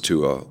gets us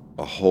to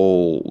a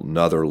whole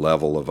nother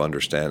level of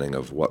understanding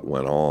of what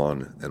went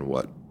on and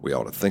what we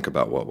ought to think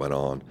about what went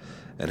on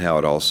and how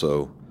it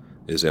also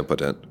is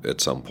impotent at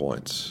some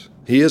points.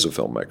 He is a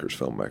filmmaker's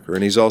filmmaker,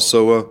 and he's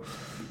also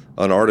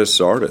an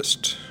artist's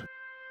artist.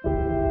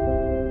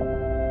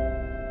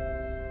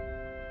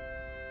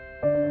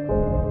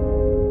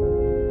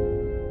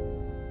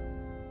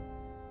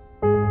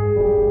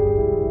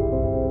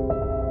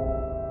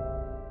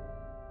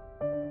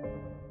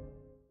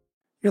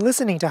 You're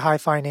listening to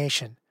Hi-Fi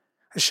Nation,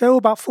 a show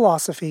about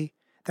philosophy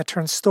that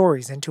turns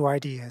stories into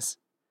ideas.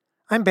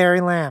 I'm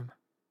Barry Lamb.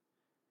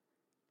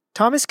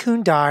 Thomas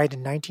Kuhn died in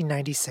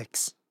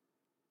 1996.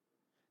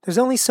 There's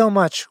only so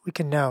much we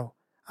can know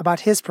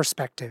about his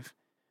perspective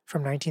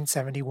from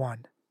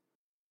 1971.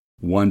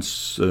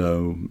 Once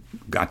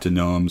got to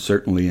know him,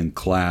 certainly in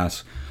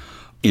class.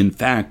 In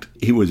fact,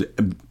 he was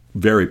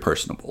very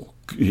personable.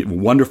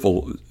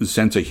 Wonderful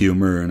sense of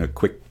humor and a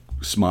quick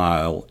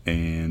smile,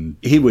 and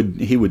he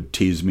would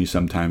tease me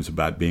sometimes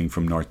about being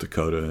from North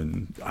Dakota,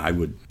 and I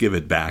would give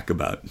it back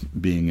about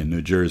being in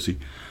New Jersey.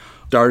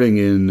 Starting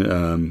in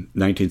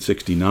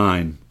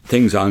 1969,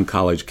 things on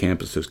college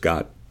campuses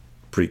got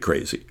pretty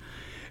crazy,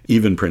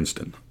 even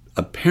Princeton.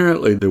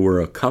 Apparently, there were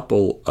a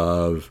couple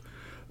of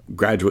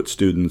graduate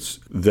students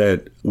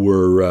that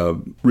were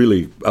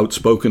really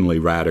outspokenly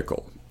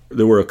radical.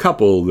 There were a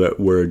couple that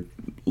were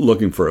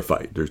looking for a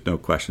fight. There's no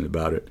question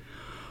about it.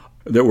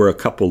 There were a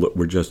couple that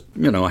were just,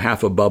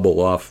 half a bubble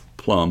off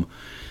plumb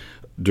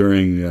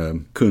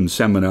during Kuhn's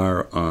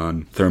seminar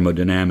on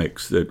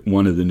thermodynamics, that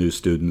one of the new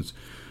students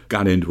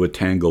got into a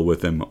tangle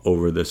with him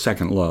over the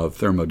second law of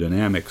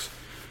thermodynamics,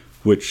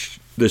 which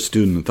this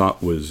student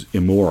thought was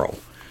immoral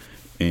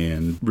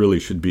and really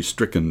should be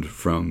stricken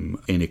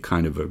from any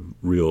kind of a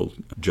real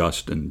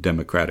just and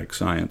democratic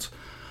science.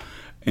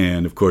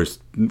 And, of course,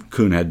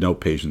 Kuhn had no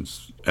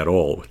patience at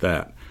all with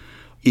that.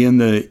 In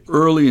the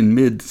early and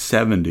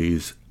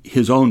mid-'70s,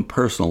 his own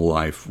personal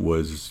life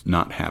was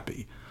not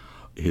happy.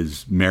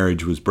 His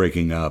marriage was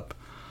breaking up.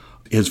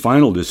 His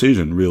final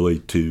decision, really,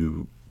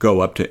 to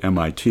go up to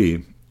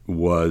MIT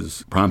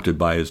was prompted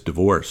by his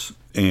divorce.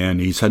 And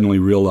he suddenly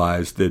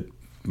realized that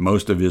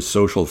most of his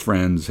social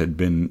friends had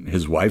been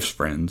his wife's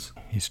friends.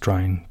 He's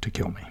trying to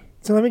kill me.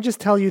 So let me just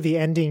tell you the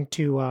ending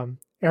to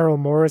Errol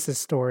Morris's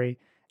story.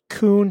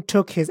 Kuhn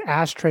took his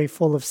ashtray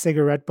full of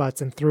cigarette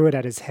butts and threw it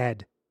at his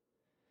head.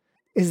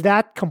 Is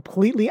that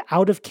completely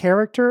out of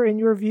character in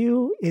your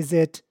view? Is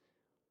it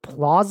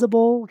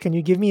plausible? Can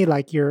you give me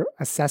your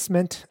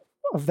assessment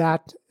of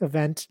that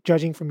event,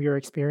 judging from your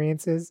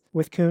experiences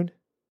with Kuhn?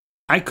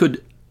 I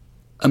could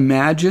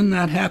imagine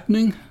that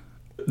happening.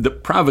 The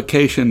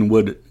provocation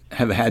would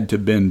have had to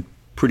have been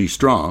pretty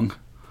strong.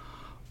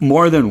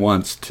 More than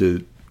once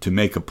to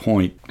make a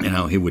point,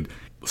 he would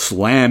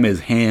slam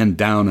his hand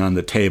down on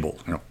the table,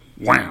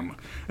 wham,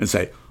 and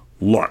say,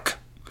 "Look,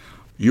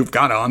 you've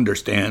got to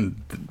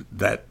understand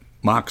that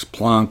Max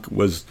Planck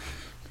was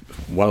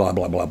blah,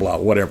 blah, blah, blah,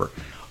 whatever."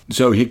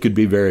 So he could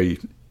be very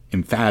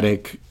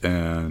emphatic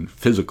and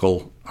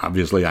physical.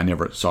 Obviously, I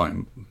never saw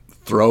him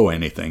throw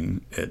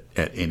anything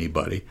at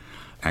anybody.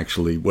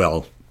 Actually,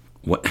 what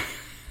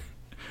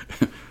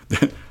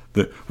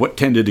what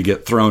tended to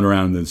get thrown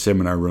around in the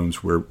seminar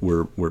rooms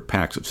were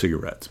packs of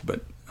cigarettes,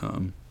 but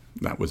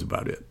that was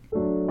about it.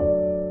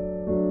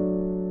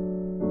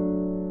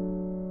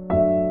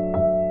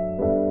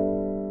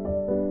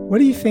 What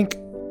do you think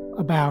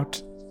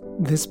about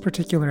this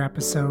particular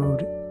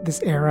episode,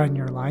 this era in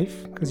your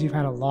life? Because you've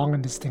had a long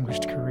and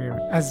distinguished career.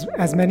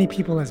 As many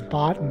people as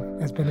bought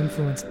and has been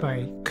influenced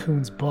by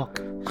Kuhn's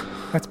book,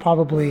 that's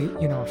probably,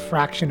 a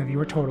fraction of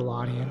your total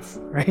audience,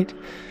 right?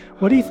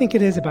 What do you think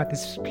it is about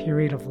this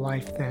period of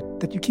life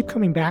that you keep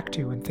coming back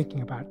to and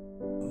thinking about?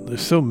 There's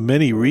so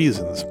many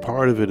reasons.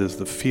 Part of it is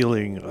the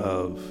feeling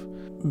of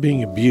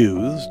being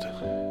abused,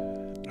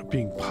 or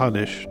being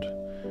punished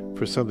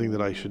for something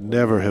that I should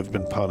never have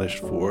been punished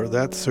for.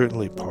 That's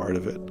certainly part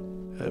of it.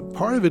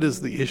 Part of it is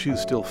the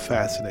issues still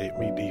fascinate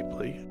me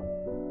deeply.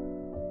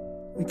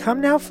 We come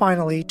now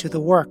finally to the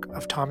work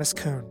of Thomas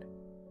Kuhn.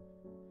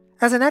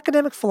 As an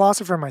academic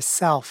philosopher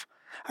myself,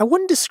 I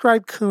wouldn't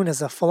describe Kuhn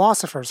as a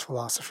philosopher's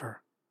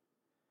philosopher.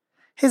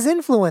 His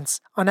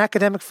influence on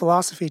academic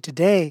philosophy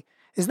today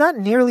is not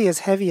nearly as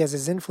heavy as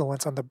his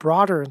influence on the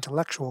broader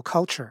intellectual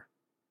culture.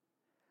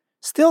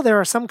 Still, there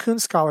are some Kuhn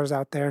scholars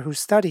out there who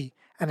study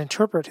and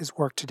interpret his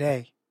work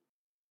today.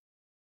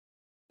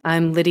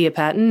 I'm Lydia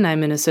Patton.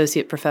 I'm an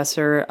associate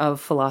professor of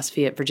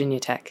philosophy at Virginia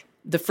Tech.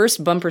 The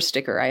first bumper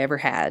sticker I ever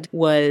had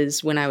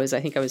was when I was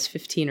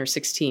 15 or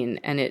 16,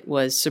 and it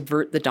was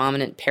Subvert the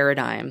Dominant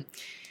Paradigm.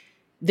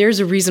 There's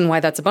a reason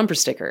why that's a bumper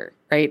sticker,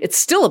 right? It's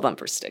still a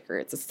bumper sticker.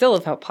 It's still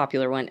a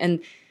popular one.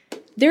 And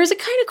there's a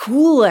kind of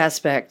cool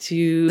aspect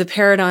to the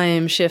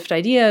paradigm shift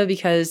idea,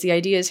 because the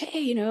idea is,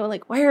 hey,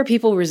 why are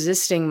people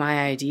resisting my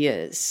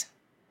ideas?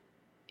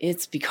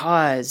 It's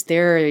because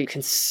they're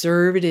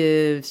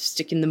conservative,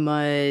 stick in the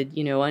mud,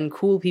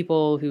 uncool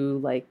people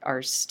who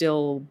are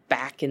still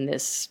back in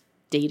this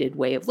dated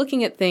way of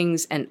looking at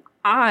things. And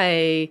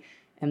I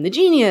am the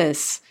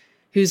genius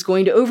who's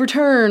going to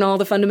overturn all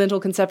the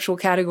fundamental conceptual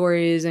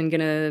categories and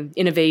going to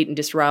innovate and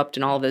disrupt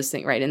and all of those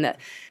things, right? And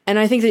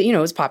I think that,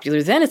 it's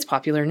popular then, it's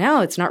popular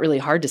now. It's not really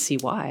hard to see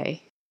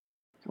why.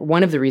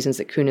 One of the reasons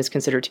that Kuhn is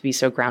considered to be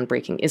so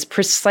groundbreaking is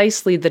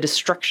precisely the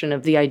destruction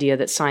of the idea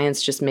that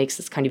science just makes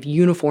this kind of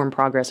uniform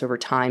progress over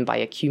time by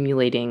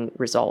accumulating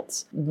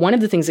results. One of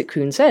the things that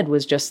Kuhn said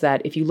was just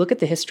that if you look at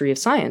the history of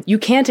science, you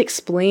can't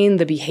explain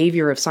the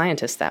behavior of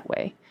scientists that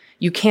way.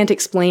 You can't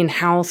explain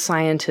how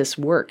scientists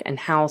work and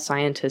how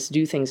scientists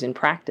do things in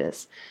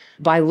practice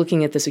by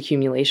looking at this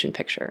accumulation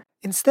picture.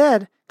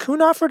 Instead,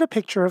 Kuhn offered a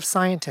picture of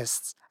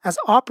scientists as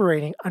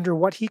operating under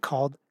what he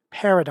called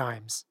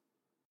paradigms.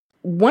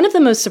 One of the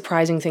most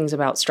surprising things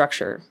about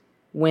structure,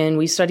 when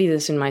we study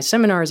this in my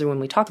seminars or when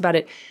we talk about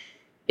it,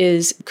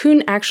 is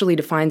Kuhn actually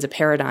defines a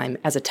paradigm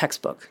as a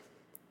textbook.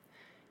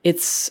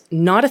 It's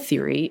not a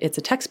theory, it's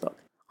a textbook.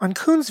 On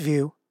Kuhn's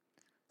view,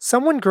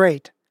 someone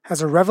great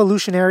has a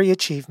revolutionary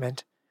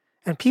achievement,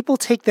 and people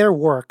take their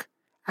work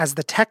as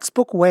the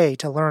textbook way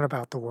to learn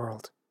about the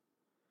world.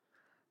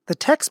 The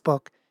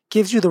textbook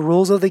gives you the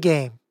rules of the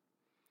game.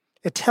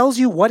 It tells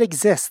you what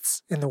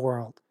exists in the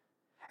world.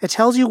 It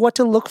tells you what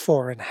to look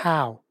for and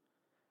how.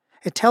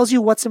 It tells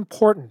you what's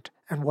important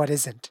and what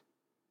isn't.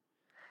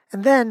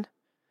 And then,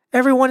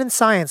 everyone in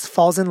science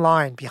falls in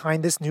line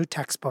behind this new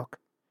textbook,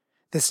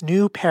 this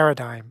new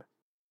paradigm.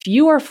 If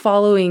you are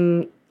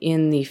following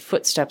in the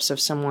footsteps of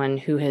someone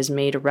who has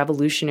made a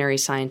revolutionary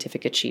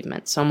scientific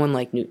achievement, someone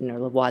like Newton or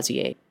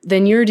Lavoisier,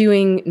 then you're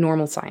doing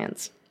normal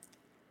science.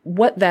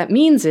 What that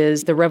means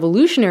is the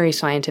revolutionary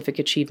scientific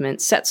achievement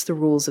sets the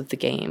rules of the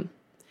game.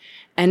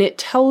 And it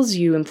tells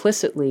you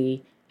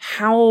implicitly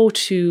how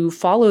to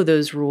follow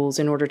those rules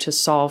in order to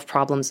solve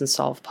problems and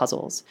solve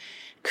puzzles.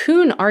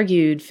 Kuhn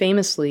argued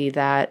famously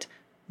that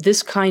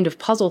this kind of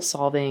puzzle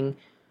solving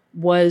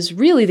was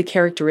really the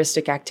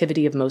characteristic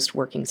activity of most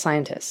working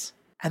scientists.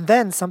 And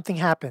then something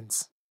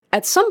happens.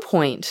 At some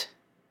point,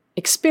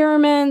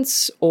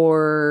 experiments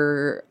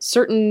or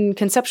certain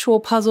conceptual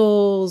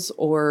puzzles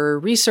or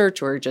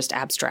research or just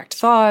abstract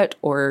thought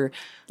or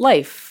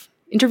life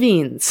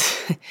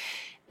intervenes.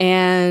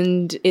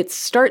 And it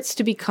starts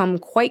to become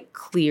quite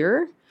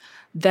clear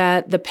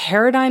that the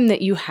paradigm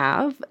that you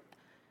have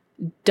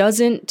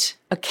doesn't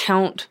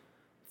account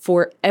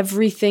for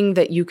everything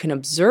that you can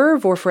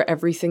observe or for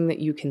everything that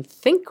you can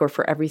think or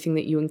for everything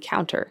that you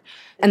encounter.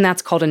 And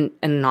that's called an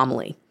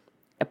anomaly,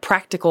 a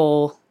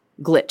practical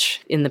glitch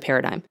in the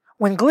paradigm.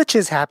 When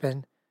glitches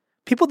happen,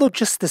 people don't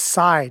just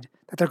decide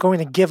that they're going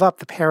to give up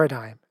the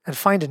paradigm and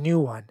find a new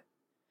one.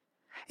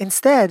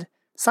 Instead,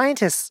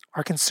 scientists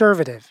are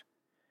conservative.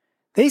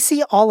 They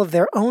see all of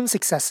their own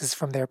successes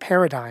from their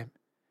paradigm,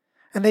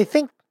 and they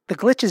think the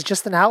glitch is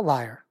just an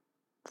outlier,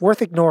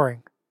 worth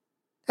ignoring.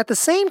 At the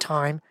same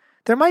time,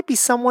 there might be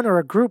someone or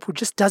a group who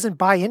just doesn't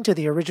buy into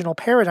the original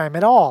paradigm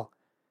at all,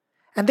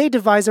 and they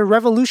devise a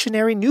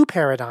revolutionary new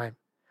paradigm,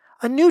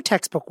 a new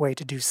textbook way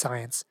to do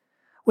science,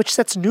 which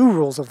sets new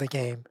rules of the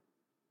game.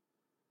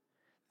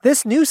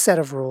 This new set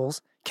of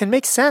rules can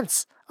make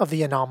sense of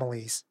the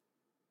anomalies.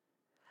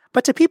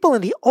 But to people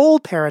in the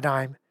old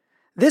paradigm,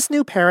 this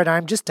new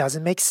paradigm just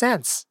doesn't make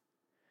sense.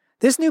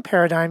 This new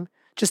paradigm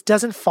just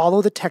doesn't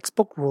follow the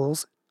textbook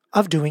rules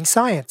of doing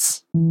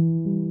science.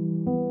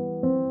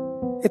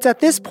 It's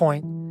at this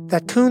point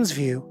that Kuhn's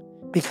view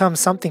becomes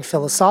something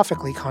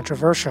philosophically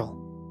controversial.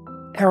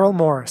 Errol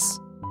Morris.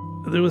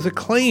 There was a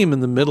claim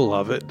in the middle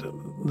of it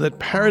that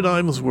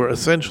paradigms were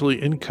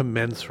essentially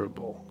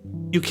incommensurable.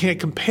 You can't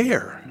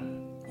compare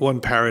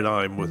one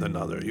paradigm with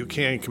another. You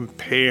can't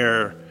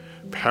compare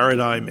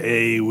paradigm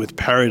A with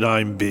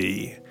paradigm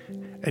B.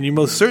 And you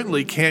most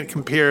certainly can't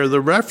compare the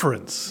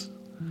reference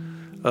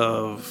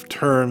of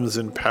terms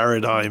in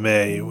paradigm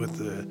A with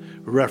the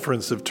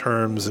reference of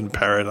terms in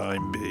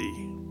paradigm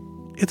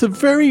B. It's a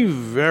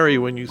very,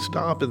 when you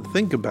stop and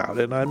think about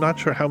it, and I'm not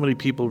sure how many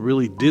people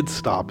really did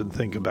stop and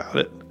think about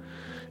it,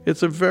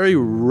 it's a very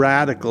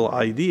radical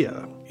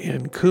idea.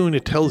 In Kuhn,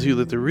 it tells you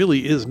that there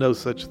really is no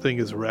such thing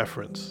as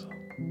reference.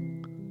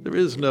 There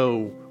is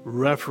no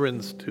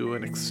reference to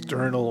an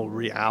external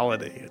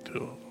reality,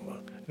 to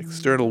an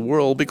external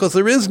world, because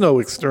there is no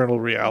external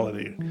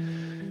reality.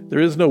 There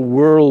is no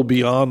world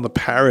beyond the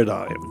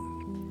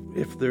paradigm.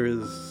 If there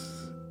is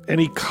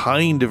any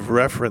kind of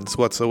reference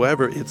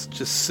whatsoever, it's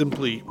just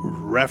simply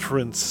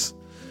reference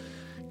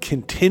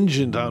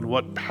contingent on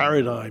what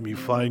paradigm you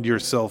find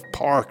yourself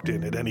parked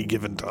in at any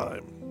given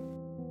time.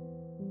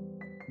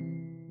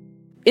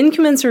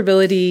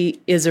 Incommensurability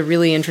is a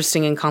really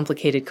interesting and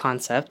complicated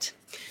concept.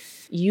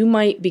 You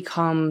might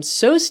become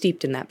so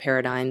steeped in that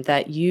paradigm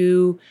that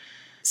you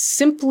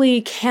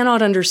simply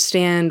cannot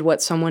understand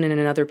what someone in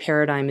another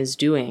paradigm is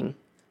doing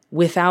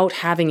without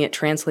having it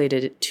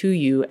translated to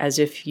you as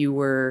if you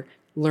were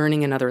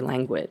learning another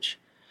language.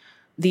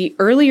 The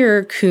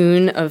earlier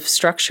Kuhn of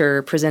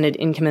structure presented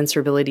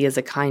incommensurability as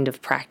a kind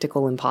of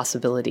practical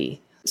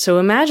impossibility. So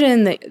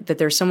imagine that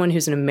there's someone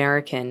who's an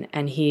American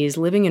and he's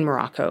living in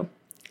Morocco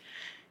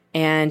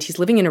and he's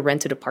living in a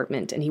rented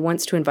apartment and he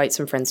wants to invite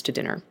some friends to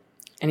dinner.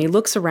 And he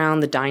looks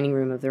around the dining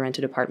room of the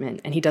rented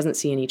apartment and he doesn't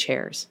see any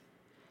chairs.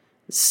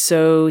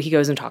 So he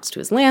goes and talks to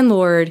his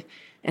landlord,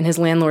 and his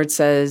landlord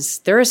says,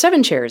 there are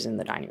 7 chairs in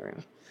the dining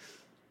room.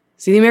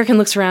 So the American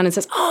looks around and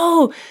says,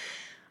 oh,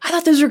 I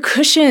thought those were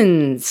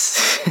cushions.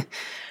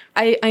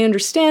 I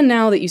understand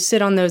now that you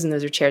sit on those and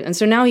those are chairs. And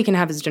so now he can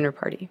have his dinner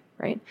party,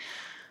 right?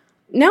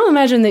 Now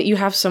imagine that you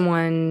have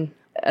someone,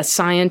 a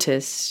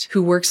scientist,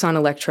 who works on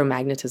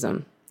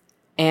electromagnetism,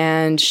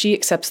 and she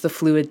accepts the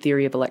fluid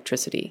theory of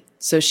electricity.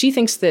 So she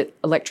thinks that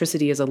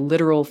electricity is a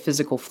literal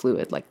physical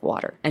fluid like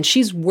water. And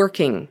she's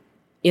working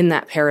in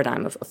that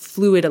paradigm of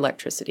fluid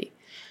electricity.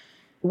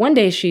 One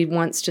day she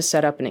wants to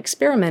set up an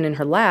experiment in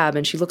her lab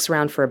and she looks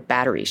around for a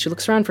battery. She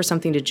looks around for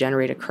something to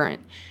generate a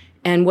current.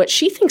 And what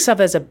she thinks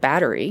of as a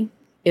battery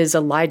is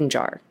a Leyden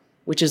jar,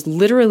 which is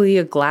literally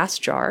a glass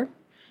jar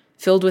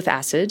filled with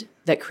acid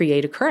that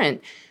create a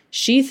current.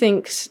 She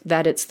thinks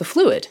that it's the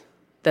fluid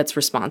that's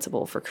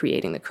responsible for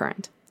creating the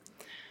current.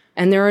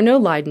 And there are no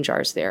Leyden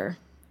jars there,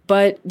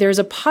 but there's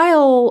a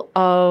pile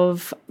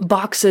of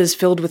boxes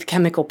filled with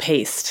chemical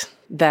paste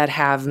that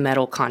have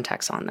metal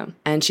contacts on them.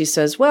 And she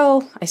says,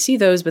 well, I see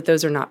those, but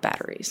those are not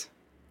batteries.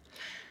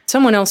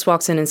 Someone else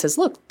walks in and says,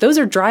 look, those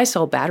are dry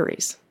cell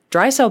batteries.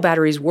 Dry cell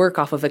batteries work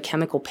off of a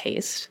chemical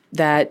paste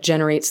that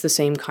generates the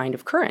same kind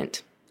of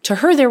current. To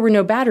her, there were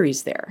no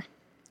batteries there.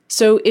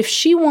 So if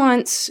she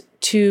wants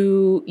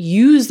to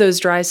use those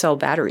dry cell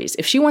batteries,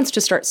 if she wants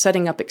to start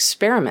setting up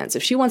experiments,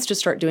 if she wants to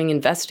start doing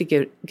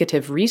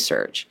investigative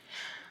research,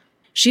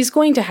 she's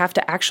going to have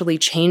to actually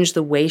change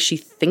the way she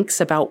thinks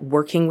about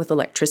working with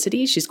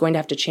electricity. She's going to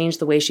have to change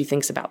the way she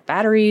thinks about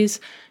batteries.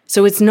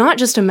 So it's not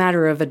just a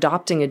matter of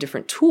adopting a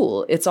different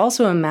tool. It's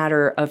also a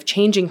matter of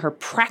changing her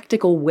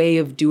practical way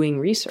of doing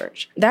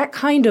research. That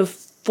kind of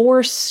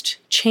forced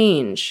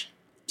change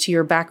to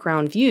your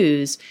background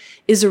views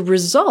is a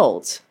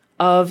result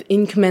of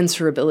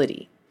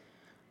incommensurability,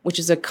 which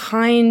is a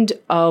kind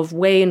of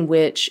way in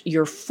which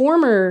your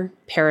former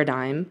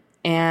paradigm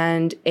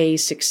and a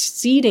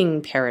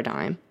succeeding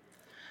paradigm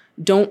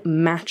don't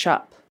match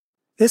up.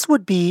 This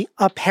would be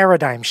a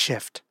paradigm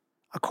shift,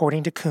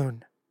 according to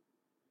Kuhn.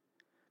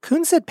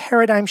 Kuhn said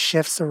paradigm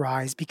shifts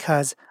arise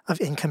because of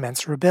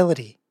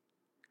incommensurability.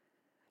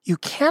 You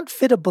can't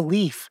fit a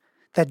belief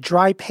that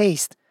dry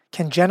paste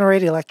can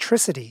generate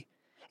electricity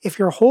if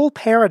your whole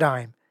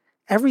paradigm,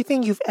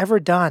 everything you've ever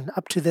done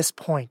up to this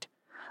point,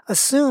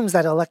 assumes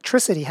that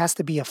electricity has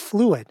to be a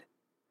fluid.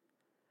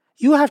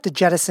 You have to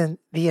jettison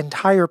the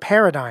entire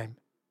paradigm.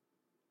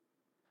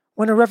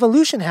 When a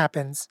revolution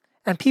happens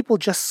and people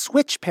just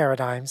switch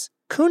paradigms,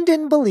 Kuhn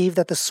didn't believe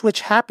that the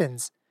switch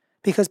happens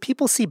because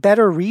people see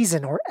better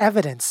reason or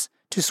evidence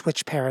to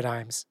switch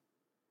paradigms.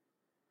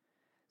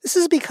 This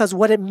is because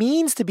what it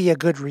means to be a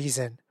good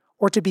reason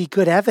or to be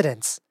good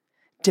evidence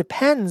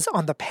depends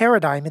on the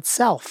paradigm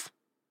itself.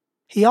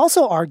 He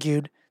also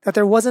argued that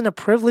there wasn't a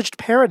privileged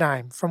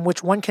paradigm from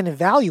which one can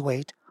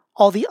evaluate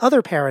all the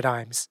other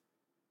paradigms.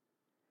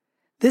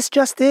 This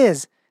just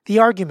is the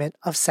argument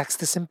of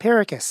Sextus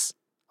Empiricus,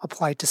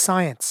 applied to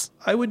science.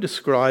 I would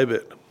describe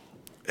it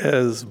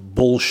as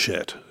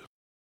bullshit.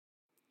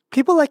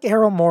 People like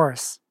Errol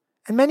Morris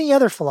and many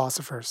other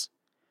philosophers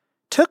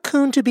took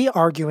Kuhn to be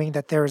arguing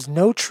that there is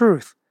no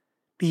truth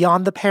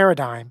beyond the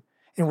paradigm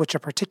in which a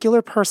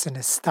particular person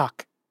is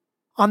stuck.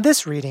 On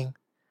this reading,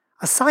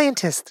 a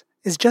scientist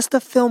is just a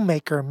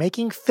filmmaker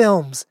making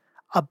films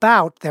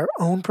about their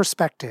own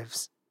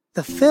perspectives.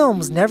 The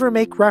films never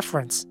make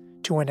reference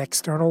to an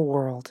external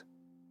world.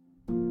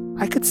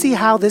 I could see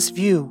how this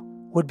view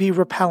would be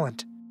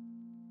repellent.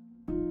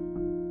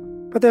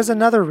 But there's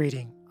another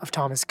reading of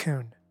Thomas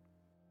Kuhn.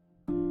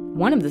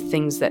 One of the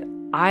things that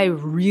I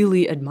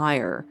really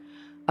admire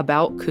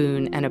about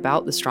Kuhn and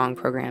about the Strong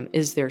program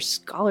is their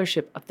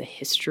scholarship of the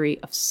history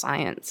of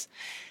science.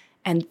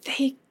 And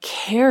they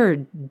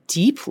cared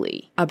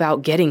deeply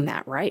about getting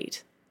that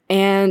right.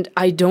 And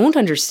I don't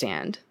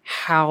understand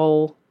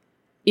how,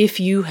 if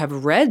you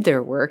have read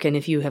their work and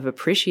if you have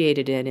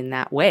appreciated it in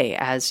that way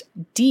as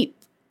deep,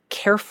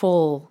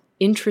 careful,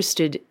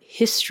 interested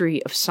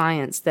history of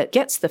science that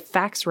gets the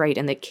facts right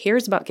and that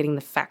cares about getting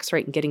the facts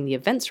right and getting the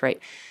events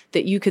right,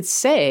 that you could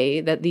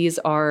say that these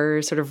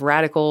are sort of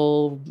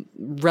radical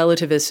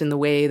relativists in the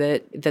way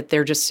that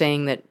they're just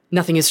saying that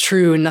nothing is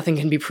true and nothing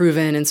can be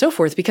proven and so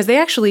forth, because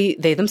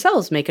they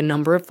themselves make a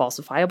number of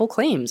falsifiable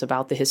claims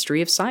about the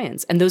history of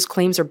science. And those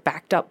claims are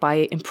backed up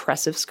by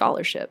impressive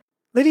scholarship.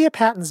 Lydia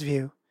Patton's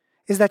view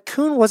is that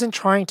Kuhn wasn't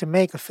trying to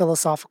make a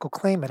philosophical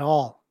claim at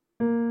all.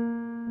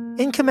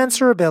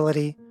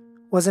 Incommensurability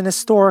was an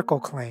historical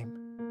claim.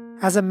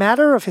 As a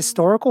matter of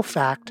historical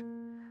fact,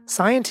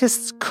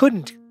 scientists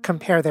couldn't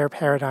compare their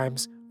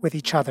paradigms with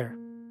each other.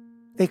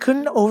 They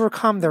couldn't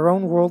overcome their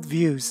own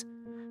worldviews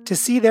to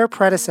see their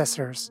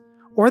predecessors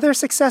or their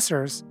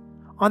successors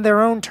on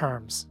their own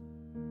terms.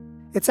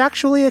 It's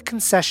actually a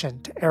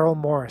concession to Errol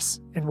Morris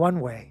in one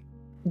way.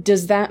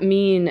 Does that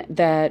mean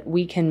that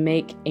we can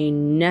make a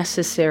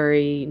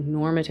necessary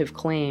normative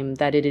claim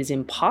that it is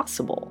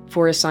impossible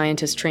for a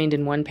scientist trained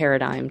in one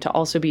paradigm to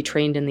also be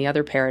trained in the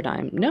other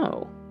paradigm?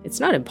 No, it's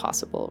not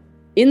impossible.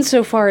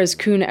 Insofar as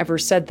Kuhn ever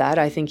said that,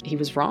 I think he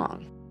was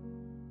wrong.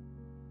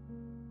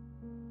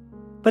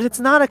 But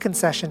it's not a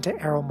concession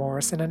to Errol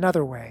Morris in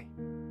another way.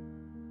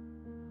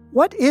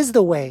 What is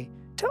the way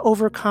to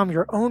overcome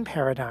your own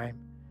paradigm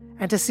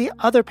and to see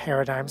other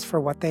paradigms for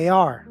what they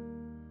are?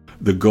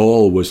 The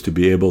goal was to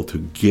be able to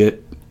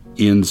get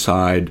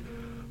inside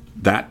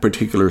that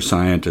particular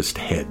scientist's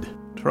head.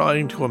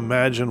 Trying to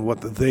imagine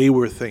what they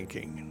were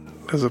thinking,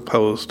 as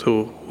opposed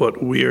to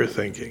what we're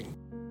thinking.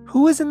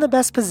 Who is in the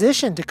best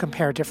position to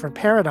compare different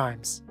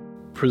paradigms?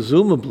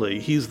 Presumably,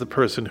 he's the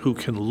person who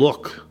can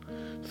look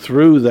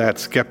through that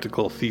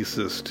skeptical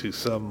thesis to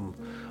some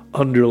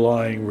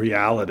underlying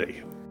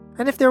reality.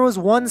 And if there was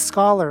one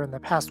scholar in the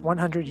past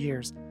 100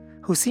 years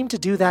who seemed to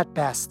do that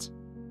best,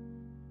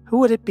 who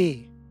would it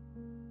be?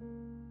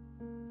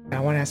 I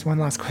want to ask one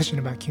last question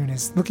about Kuhn.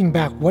 Looking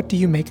back, what do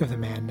you make of the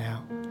man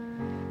now?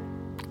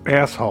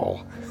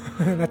 Asshole.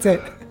 That's it?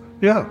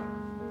 Yeah.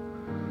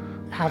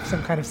 Have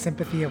some kind of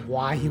sympathy of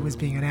why he was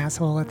being an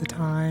asshole at the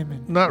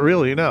time? Not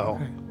really,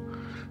 no.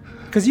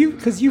 Because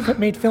you've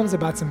made films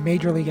about some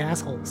major league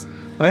assholes.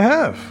 I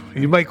have.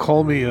 You might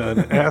call me an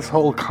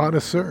asshole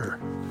connoisseur.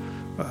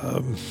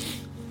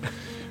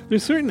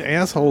 There's certain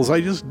assholes I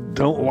just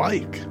don't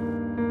like.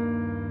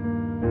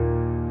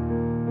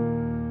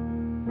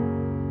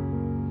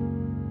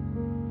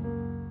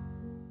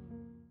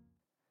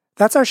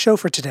 That's our show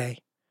for today.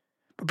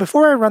 But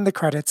before I run the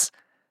credits,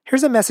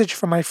 here's a message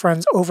from my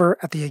friends over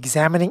at the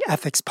Examining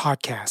Ethics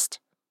podcast.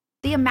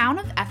 The amount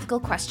of ethical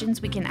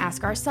questions we can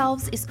ask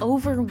ourselves is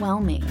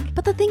overwhelming.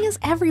 But the thing is,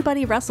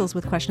 everybody wrestles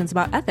with questions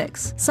about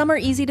ethics. Some are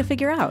easy to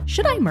figure out.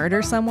 Should I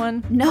murder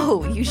someone?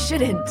 No, you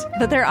shouldn't.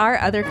 But there are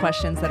other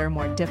questions that are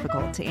more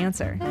difficult to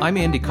answer. I'm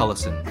Andy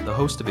Cullison, the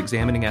host of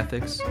Examining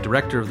Ethics,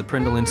 director of the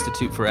Prindle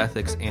Institute for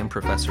Ethics, and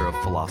professor of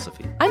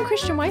philosophy. I'm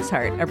Christian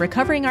Weishart, a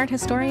recovering art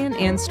historian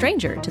and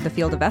stranger to the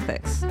field of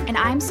ethics. And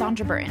I'm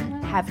Sandra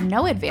Burton, have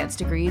no advanced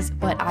degrees,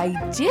 but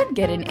I did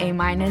get an A-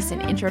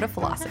 in Intro to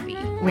Philosophy.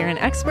 We're an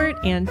expert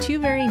and two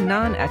very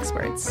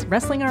non-experts,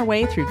 wrestling our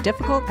way through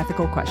difficult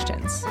ethical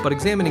questions. But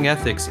Examining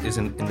Ethics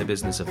isn't in the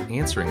business of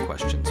answering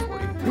questions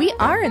for you. We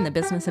are in the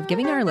business of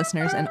giving our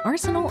listeners an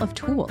arsenal of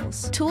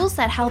tools. Tools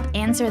that help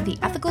answer the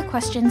ethical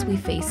questions we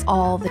face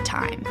all the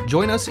time.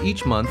 Join us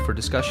each month for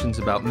discussions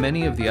about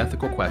many of the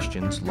ethical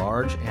questions,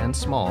 large and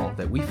small,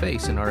 that we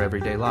face in our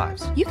everyday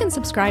lives. You can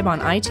subscribe on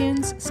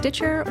iTunes,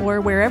 Stitcher,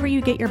 or wherever you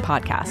get your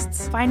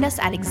podcasts. Find us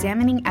at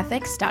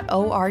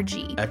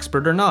examiningethics.org.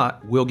 Expert or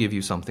not, we'll give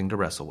you something to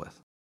wrestle with.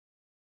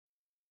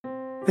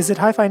 Visit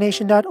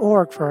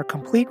HiFiNation.org for a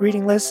complete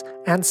reading list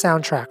and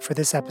soundtrack for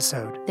this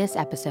episode. This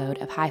episode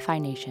of Hi-Fi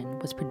Nation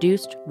was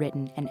produced,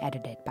 written, and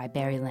edited by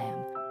Barry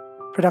Lamb.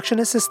 Production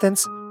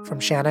assistance from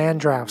Shanna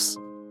Andraus.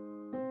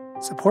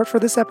 Support for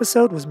this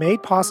episode was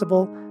made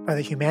possible by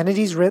the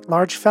Humanities Writ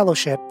Large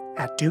Fellowship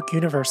at Duke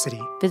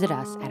University. Visit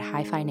us at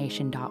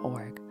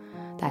HiFiNation.org.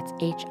 That's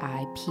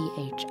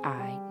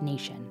HIPHI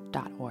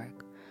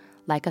Nation.org.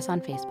 Like us on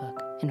Facebook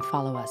and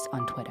follow us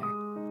on Twitter.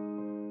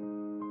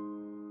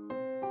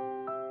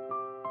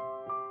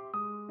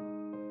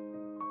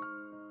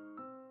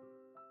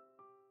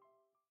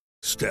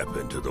 Step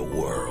into the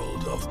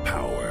world of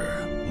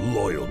power,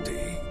 loyalty,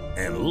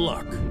 and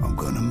luck. I'm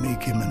gonna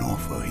make him an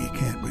offer he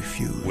can't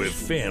refuse. With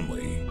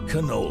family,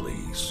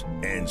 cannolis,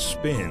 and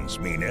spins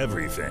mean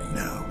everything.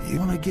 Now, you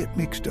wanna get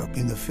mixed up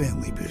in the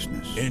family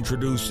business.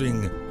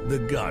 Introducing The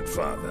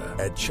Godfather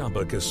at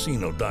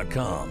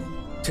ChumbaCasino.com.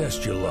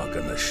 Test your luck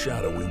in the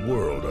shadowy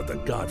world of The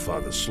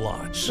Godfather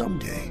slot.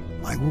 Someday,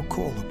 I will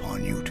call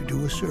upon you to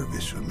do a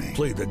service for me.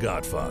 Play The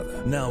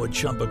Godfather, now at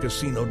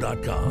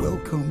ChumbaCasino.com.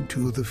 Welcome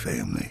to the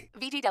family.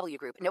 VGW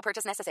Group. No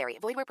purchase necessary.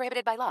 Void where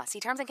prohibited by law. See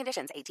terms and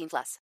conditions. 18+.